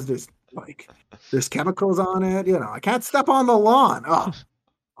because there's chemicals on it. I can't step on the lawn. Oh,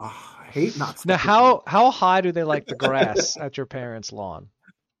 I hate not stepping. Now, how high do they like the grass at your parents' lawn?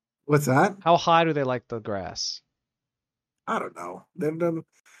 What's that? How high do they like the grass? I don't know.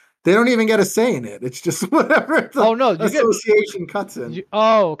 They don't even get a say in it. It's just whatever the association cuts in.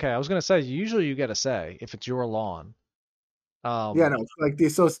 Okay. I was gonna say usually you get a say if it's your lawn. Yeah, no, like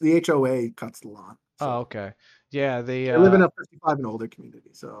the HOA cuts the lawn. So. Oh, okay. Yeah, they live in a 55 and older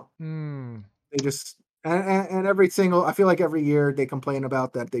community, so they just and I feel like every year they complain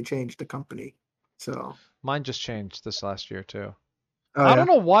about that they changed the company. So mine just changed this last year too. Oh, I don't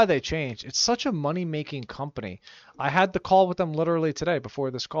know why they changed. It's such a money-making company. I had the call with them literally today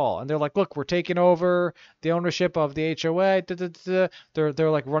before this call, and they're like, "Look, we're taking over the ownership of the HOA."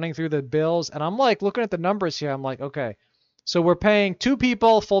 They're like running through the bills, and I'm like looking at the numbers here. I'm like, okay, so we're paying 2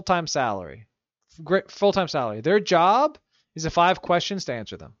 people full-time salary. Great full-time salary. Their job is 5 questions to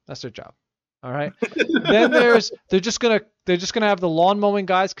answer them. That's their job. All right. Then they're just gonna have the lawn mowing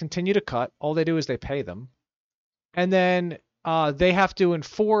guys continue to cut. All they do is they pay them, and then they have to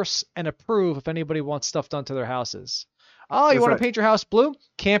enforce and approve if anybody wants stuff done to their houses. Oh, you want to paint your house blue?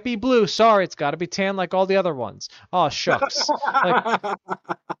 Can't be blue. Sorry, it's got to be tan like all the other ones. Oh, shucks.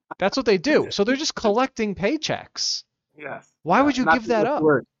 That's what they do. So they're just collecting paychecks. Yes. Why would you give that up?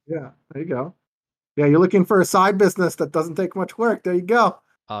 Work. Yeah, there you go. Yeah, you're looking for a side business that doesn't take much work. There you go.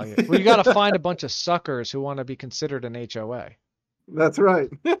 Oh, yeah. Well, you got to find a bunch of suckers who want to be considered an HOA. That's right.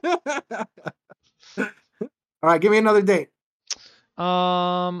 All right, give me another date.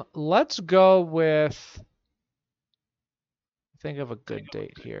 Let's go with. Think of a good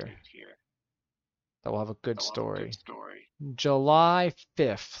date here. That will have a good story. July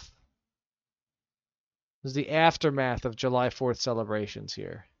 5th. This is the aftermath of July 4th celebrations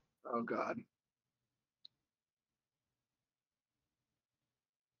here. Oh God.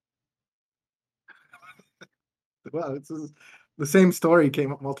 Well, this is the same story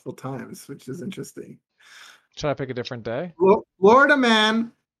came up multiple times, which is interesting. Should I pick a different day? Florida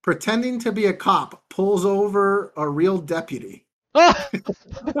man pretending to be a cop pulls over a real deputy.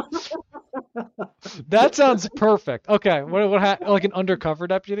 That sounds perfect. Okay, what like an undercover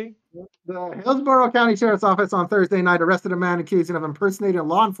deputy? The Hillsborough County Sheriff's Office on Thursday night arrested a man accused of impersonating a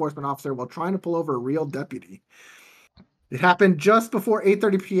law enforcement officer while trying to pull over a real deputy. It happened just before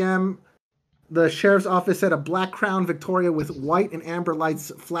 8:30 p.m. The sheriff's office said a black Crown Victoria with white and amber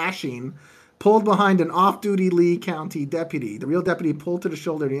lights flashing pulled behind an off-duty Lee County deputy. The real deputy pulled to the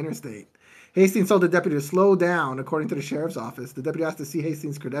shoulder of the interstate. Hastings told the deputy to slow down, according to the sheriff's office. The deputy asked to see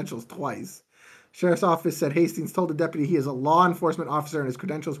Hastings' credentials twice. Sheriff's office said Hastings told the deputy he is a law enforcement officer and his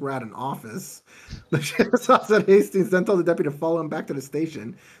credentials were at an office. The sheriff's office said Hastings then told the deputy to follow him back to the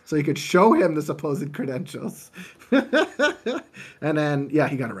station so he could show him the supposed credentials. And then, yeah,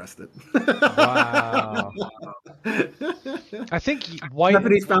 he got arrested. Wow. I think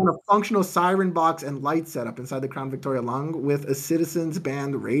deputies found a functional siren box and light setup inside the Crown Victoria along with a citizens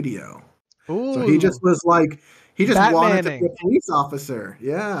band radio. Ooh. So he just was like, he just wanted to Batmaning. be a police officer.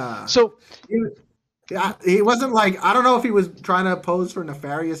 Yeah. So he wasn't like, I don't know if he was trying to pose for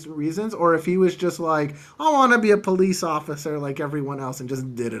nefarious reasons or if he was just like, I want to be a police officer like everyone else and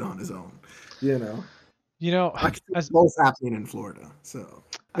just did it on his own. As both happening in Florida. So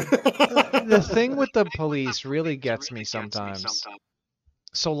the thing with the police really gets me sometimes.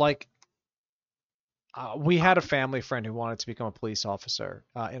 So like we had a family friend who wanted to become a police officer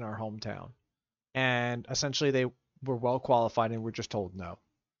in our hometown, and essentially they were well qualified and were just told no.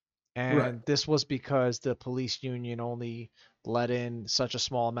 Right. And this was because the police union only let in such a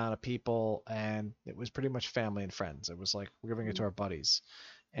small amount of people, and it was pretty much family and friends. It was like we're giving it to our buddies,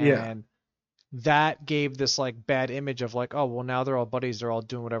 Yeah. and that gave this like bad image of like, oh well, now they're all buddies, they're all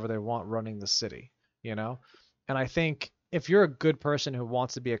doing whatever they want running the city, you know. And I think if you're a good person who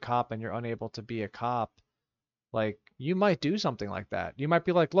wants to be a cop and you're unable to be a cop, like you might do something like that. You might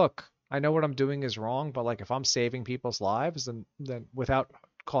be like, look, I know what I'm doing is wrong, but like if I'm saving people's lives, then without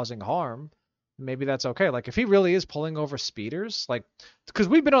causing harm, maybe that's okay. Like if he really is pulling over speeders, like because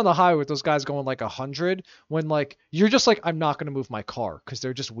we've been on the highway with those guys going like 100 when like you're just like I'm not going to move my car because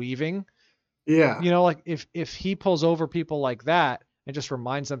they're just weaving. Yeah. You know, like if he pulls over people like that and just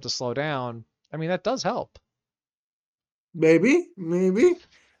reminds them to slow down, I mean that does help. Maybe. Maybe.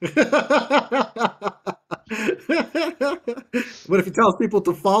 What if he tells people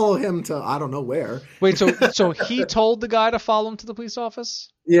to follow him to I don't know where? Wait, so he told the guy to follow him to the police office?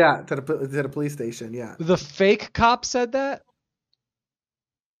 Yeah, to the police station. Yeah. The fake cop said that?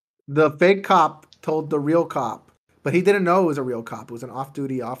 The fake cop told the real cop, but he didn't know it was a real cop. It was an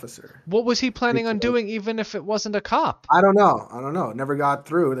off-duty officer. What was he planning on doing even if it wasn't a cop? I don't know. I don't know. It never got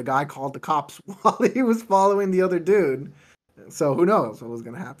through. The guy called the cops while he was following the other dude. So who knows what was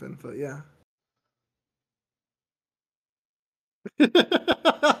going to happen, but yeah.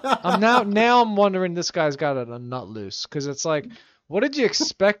 I'm wondering this guy's got a nut loose because it's like, what did you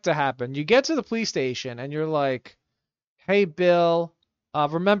expect to happen? You get to the police station and you're like, "Hey, Bill,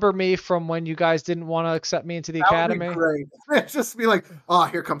 remember me from when you guys didn't want to accept me into the academy?" Would be great. Just be like, oh,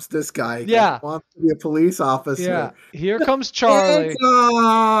 here comes this guy. Yeah, He wants to be a police officer. yeah. Here comes Charlie.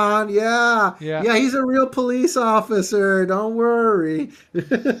 Anton! Yeah, yeah. He's a real police officer. Don't worry.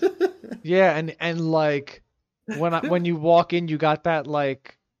 yeah, and like when you walk in, you got that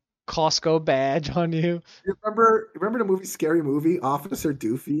like Costco badge on you. You remember the movie Scary Movie, Officer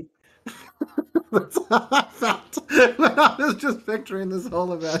Doofy? That's how I felt when I was just picturing this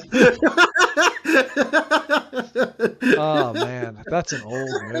whole event. Oh man, that's an old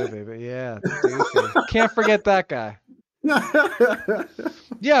movie, but yeah, Doofy. Can't forget that guy.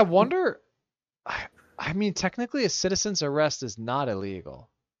 Yeah, I wonder. I mean, technically, a citizen's arrest is not illegal,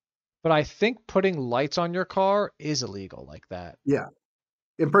 but I think putting lights on your car is illegal like that. Yeah,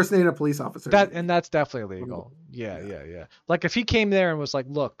 impersonating a police officer. That's definitely illegal. Yeah. Like if he came there and was like,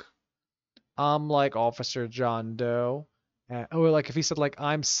 "Look, I'm like Officer John Doe," or like if he said like,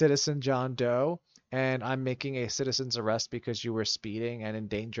 "I'm Citizen John Doe." And I'm making a citizen's arrest because you were speeding and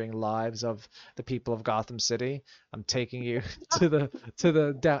endangering lives of the people of Gotham City. I'm taking you to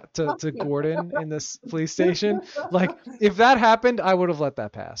Gordon in this police station. Like if that happened, I would have let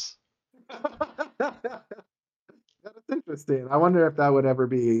that pass. That's interesting. I wonder if that would ever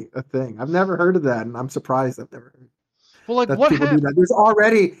be a thing. I've never heard of that, and I'm surprised I've never heard Well, like that what people do happened? that. There's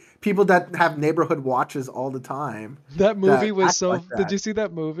already people that have neighborhood watches all the time. That movie was act so. like that. Did you see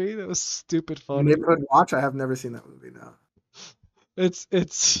that movie? That was stupid funny. Neighborhood Watch? I have never seen that movie. No. It's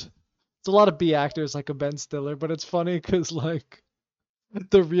a lot of B actors like a Ben Stiller, but it's funny because like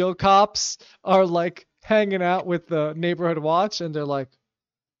the real cops are like hanging out with the neighborhood watch, and they're like,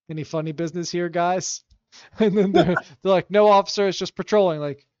 "Any funny business here, guys?" And then they're like, "No, officer, it's just patrolling."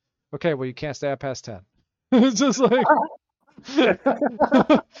 Like, okay, well you can't stay out past 10. It's just like.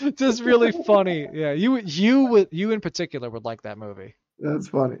 Just really funny. Yeah, you in particular would like that movie. That's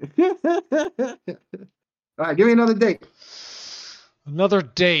funny. All right, give me another date. Another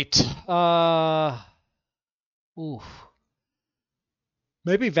date. Ooh.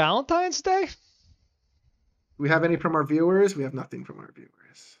 Maybe Valentine's Day? Do we have any from our viewers? We have nothing from our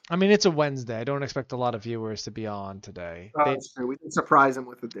viewers. I mean, it's a Wednesday. I don't expect a lot of viewers to be on today. Oh, that's true. We did surprise them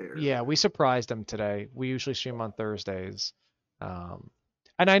with a date. Yeah, we surprised them today. We usually stream on Thursdays.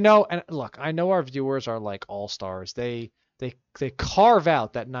 And I know, and look, I know our viewers are like all stars. They carve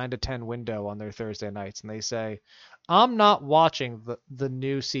out that 9 to 10 window on their Thursday nights, and they say, "I'm not watching the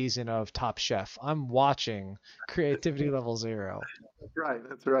new season of Top Chef. I'm watching Creativity Level 0." That's right.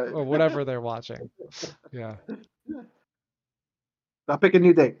 That's right. Or whatever they're watching. Yeah. I'll pick a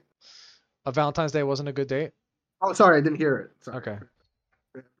new date. A Valentine's Day wasn't a good date? Oh, sorry, I didn't hear it. Sorry. Okay.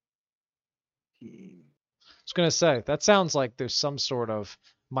 I was gonna say that sounds like there's some sort of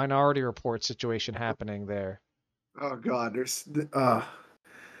Minority Report situation happening there. Oh God, there's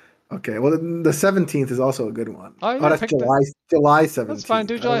okay. Well, the 17th is also a good one. Oh, yeah, that's July 17th. That's fine.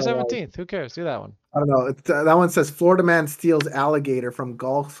 Do July 17th. Who cares? Do that one. I don't know. That one says Florida man steals alligator from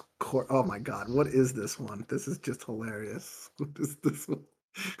golf course. Oh my God, what is this one? This is just hilarious. What is this one?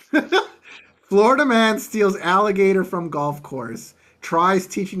 Florida man steals alligator from golf course. Tries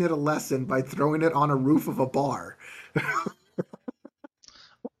teaching it a lesson by throwing it on a roof of a bar.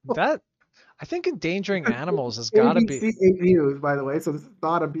 That I think endangering animals has got to be. ABC 8 News, by the way, so this is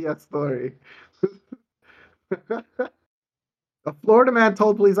not a BS story. A Florida man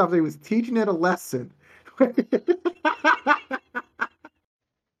told police officer he was teaching it a lesson.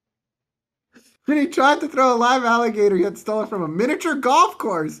 When he tried to throw a live alligator he had stolen from a miniature golf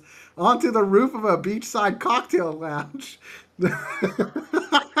course onto the roof of a beachside cocktail lounge.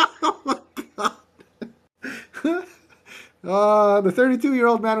 Oh my God. The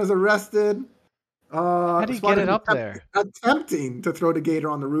 32-year-old man was arrested. How do you get it up there? Attempting to throw the gator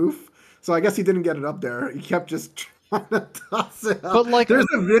on the roof. So I guess he didn't get it up there. He kept just trying to toss it up. But like, there's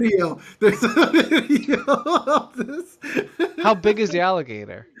a video. There's a video of this. How big is the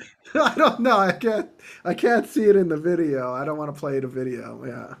alligator? I don't know. I can't see it in the video. I don't want to play the video.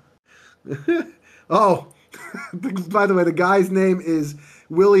 Yeah. Oh, by the way, the guy's name is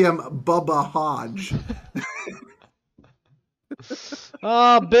William Bubba Hodge.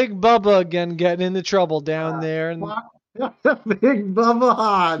 Big Bubba again getting into trouble down there. And Big Bubba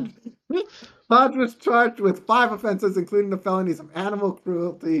Hodge. Hodge was charged with 5 offenses, including the felonies of animal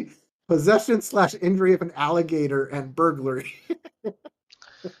cruelty, possession/injury of an alligator, and burglary.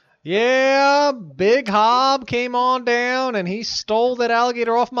 yeah, Big Hob came on down and he stole that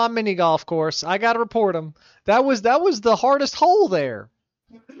alligator off my mini golf course. I got to report him. That was the hardest hole there.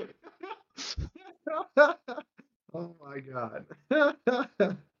 Oh my God.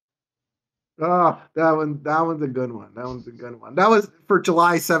 Oh, that one's a good one. That was for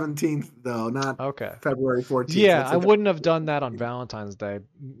July 17th though, not February 14th. Yeah, I wouldn't have done that on Valentine's Day.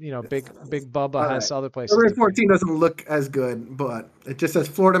 You know, Big Bubba has other places. February 14th doesn't look as good, but it just says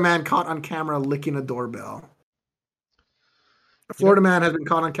Florida man caught on camera licking a doorbell. A Florida man has been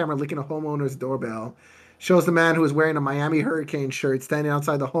caught on camera licking a homeowner's doorbell. Shows the man who was wearing a Miami Hurricane shirt standing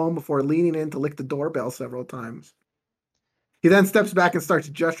outside the home before leaning in to lick the doorbell several times. He then steps back and starts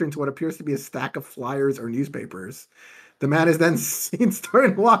gesturing to what appears to be a stack of flyers or newspapers. The man is then seen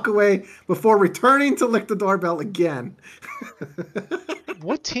starting to walk away before returning to lick the doorbell again.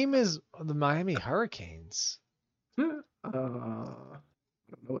 What team is the Miami Hurricanes? I don't know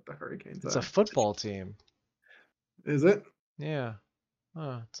what the Hurricanes are. It's a football team. Is it? Yeah.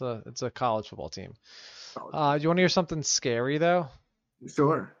 It's a college football team. You want to hear something scary though?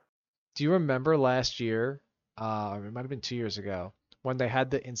 Sure. Do you remember last year? It might have been 2 years ago when they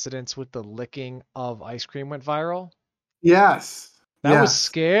had the incidents with the licking of ice cream went viral. Yes. That was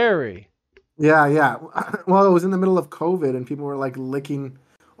scary. Yeah. Well, it was in the middle of COVID and people were like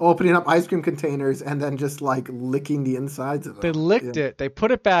opening up ice cream containers and then just like licking the insides of them. They licked it, they put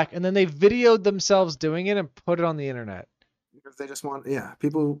it back, and then they videoed themselves doing it and put it on the internet. Because they just want,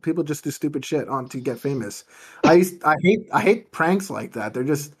 people just do stupid shit to get famous. I hate pranks like that.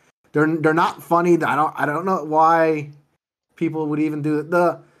 They're not funny. I don't know why people would even do it.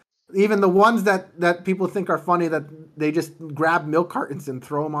 Even the ones that people think are funny, that they just grab milk cartons and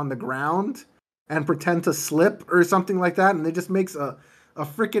throw them on the ground and pretend to slip or something like that, and it just makes a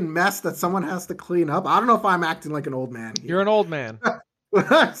freaking mess that someone has to clean up. I don't know if I'm acting like an old man here. You're an old man.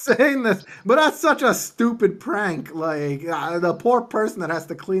 I'm saying this, but that's such a stupid prank. Like the poor person that has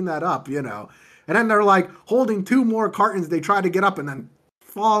to clean that up, And then they're like holding 2 more cartons. They try to get up and then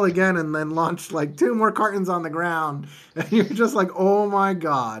fall again and then launch like 2 more cartons on the ground. And you're just like, oh my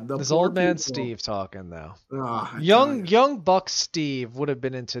God. This old man Steve talking though. Oh, young Buck Steve would have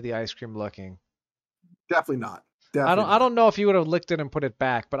been into the ice cream licking. Definitely not. I don't know if he would have licked it and put it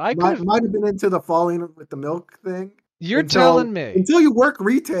back, but I might have been into the falling with the milk thing. You're telling me. Until you work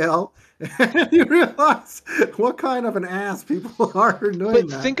retail and you realize what kind of an ass people are doing that.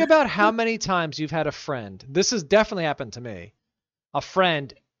 But think about how many times you've had a friend. This has definitely happened to me. A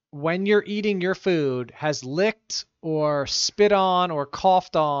friend, when you're eating your food, has licked or spit on or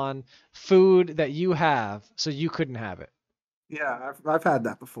coughed on food that you have, so you couldn't have it. Yeah, I've had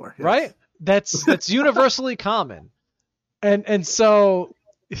that before. Yes. Right? That's universally common. And so,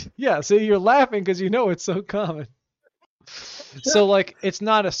 yeah, so you're laughing because you know it's so common. So like it's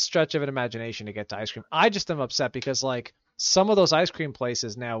not a stretch of an imagination to get to ice cream. I just am upset because like some of those ice cream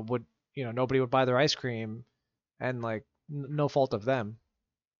places now would, nobody would buy their ice cream, and like no fault of them.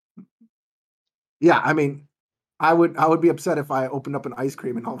 Yeah, I mean, I would be upset if I opened up an ice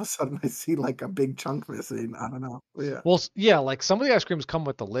cream and all of a sudden I see like a big chunk missing. I don't know. Yeah. Well, yeah, like some of the ice creams come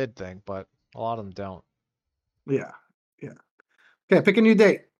with the lid thing, but a lot of them don't. Yeah. Okay, pick a new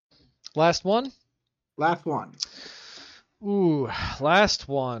date. Last one. Ooh, last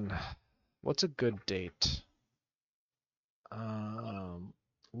one. What's a good date?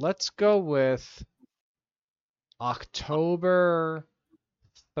 Let's go with October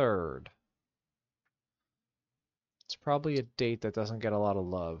 3rd. It's probably a date that doesn't get a lot of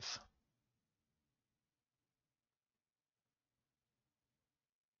love.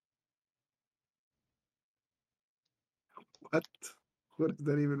 What? What does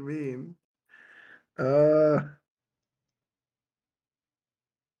that even mean? Uh,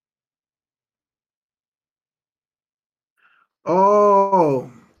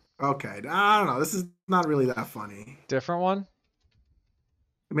 oh, okay. I don't know. This is not really that funny. Different one?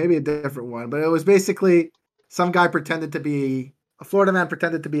 Maybe a different one, but it was basically some guy pretended to be a Florida man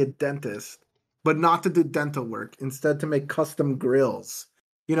pretended to be a dentist, but not to do dental work, instead to make custom grills.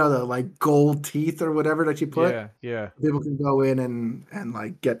 You know, the like gold teeth or whatever that you put. Yeah, yeah. People can go in and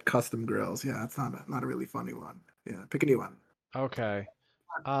like get custom grills. Yeah, it's not a really funny one. Yeah, pick a new one. Okay.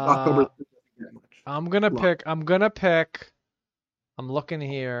 October. Uh, I'm Long. gonna pick. I'm looking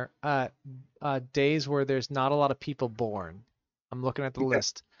here at days where there's not a lot of people born. I'm looking at the Okay.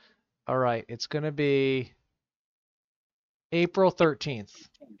 list. All right, it's gonna be April 13th.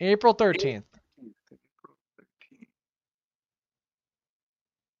 April 13th.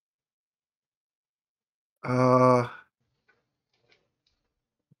 Uh,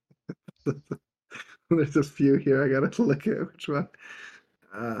 there's a few here. I gotta look at which one.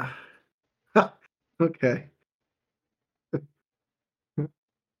 Uh, okay.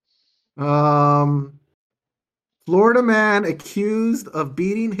 Um, Florida man accused of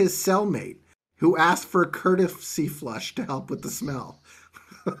beating his cellmate who asked for a courtesy flush to help with the smell.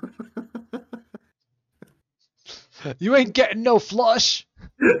 You ain't getting no flush.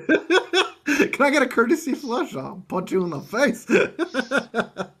 Can I get a courtesy flush? I'll punch you in the face.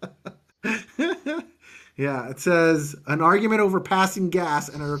 Yeah, it says an argument over passing gas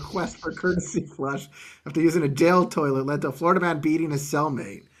and a request for courtesy flush after using a jail toilet led to a Florida man beating his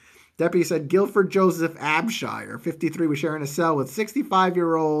cellmate. Deputy said Guilford Joseph Abshire, 53, was sharing a cell with a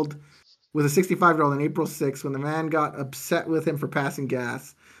 65-year-old on April 6th when the man got upset with him for passing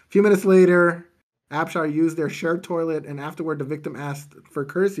gas. A few minutes later, Abshire used their shared toilet, and afterward, the victim asked for a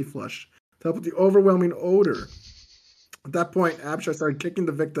courtesy flush to help with the overwhelming odor. At that point, Abshire started kicking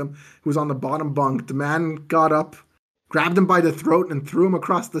the victim, who was on the bottom bunk. The man got up, grabbed him by the throat, and threw him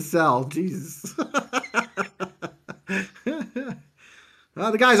across the cell. Jesus.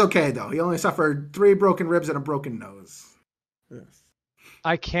 The guy's okay, though. He only suffered 3 broken ribs and a broken nose. Yes.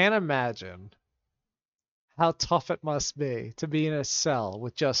 I can't imagine how tough it must be to be in a cell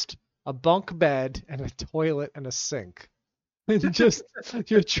with just a bunk bed and a toilet and a sink. And just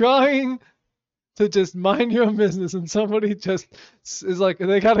you're trying to just mind your own business and somebody just is like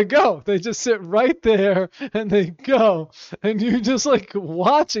they gotta go. They just sit right there and they go. And you're just like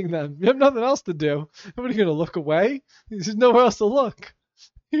watching them. You have nothing else to do. What are you gonna look away? There's nowhere else to look.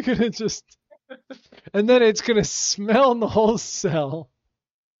 You're gonna just and then it's gonna smell in the whole cell.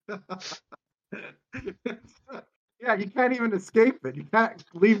 Yeah, you can't even escape it. You can't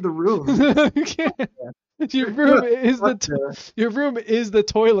leave the room. You can't. Your room is your room is the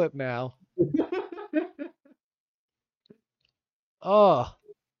toilet now. Oh,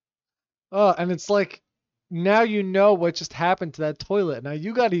 oh, and it's like now you know what just happened to that toilet. Now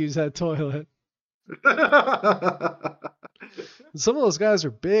you got to use that toilet. Some of those guys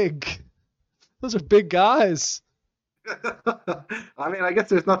are big. Those are big guys. I mean, I guess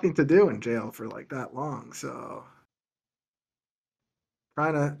there's nothing to do in jail for like that long, so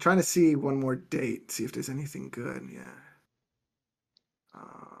trying to see one more date, see if there's anything good. Yeah.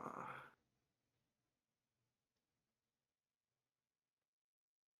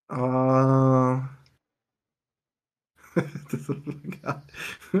 Uh,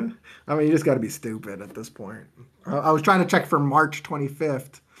 I mean, you just got to be stupid at this point. I was trying to check for March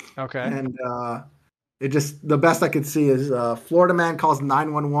 25th, Okay. and it just the best I could see is Florida man calls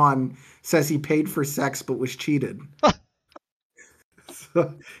 911, says he paid for sex but was cheated.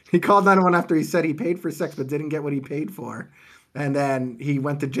 So he called 911 after he said he paid for sex but didn't get what he paid for. And then he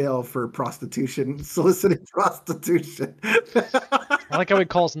went to jail for prostitution, soliciting prostitution. I like how he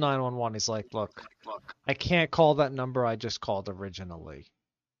calls 911. He's like, "Look, I can't call that number I just called originally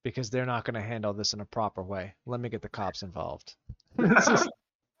because they're not going to handle this in a proper way. Let me get the cops involved." It's just,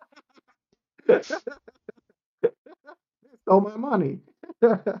 Stole my money.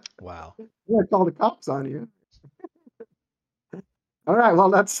 Yeah, wow. call the cops on you. All right, well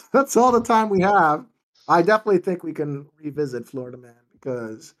that's all the time we have. I definitely think we can revisit Florida Man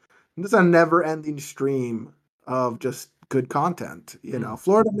because this is a never-ending stream of just good content. You know,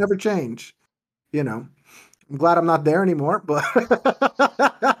 Florida never change. You know, I'm glad I'm not there anymore, but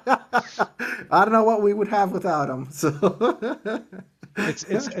I don't know what we would have without him. So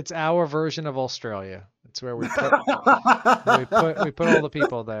It's our version of Australia. It's where we put all the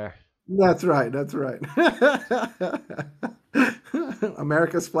people there. That's right. That's right.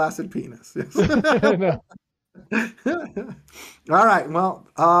 America's flaccid penis. Yes. No. All right. Well,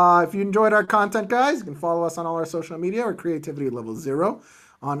 if you enjoyed our content, guys, you can follow us on all our social media. We're Creativity Level Zero.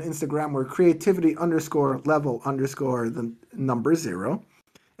 On Instagram, we're creativity_level_ the number zero.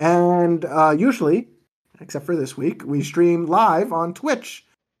 And usually, except for this week, we stream live on Twitch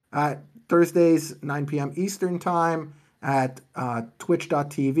at Thursdays, 9 p.m. Eastern Time at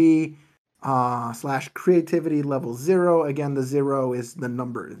twitch.tv /creativity level zero. Again, the zero is the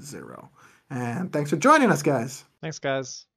number zero. And thanks for joining us, guys. Thanks, guys.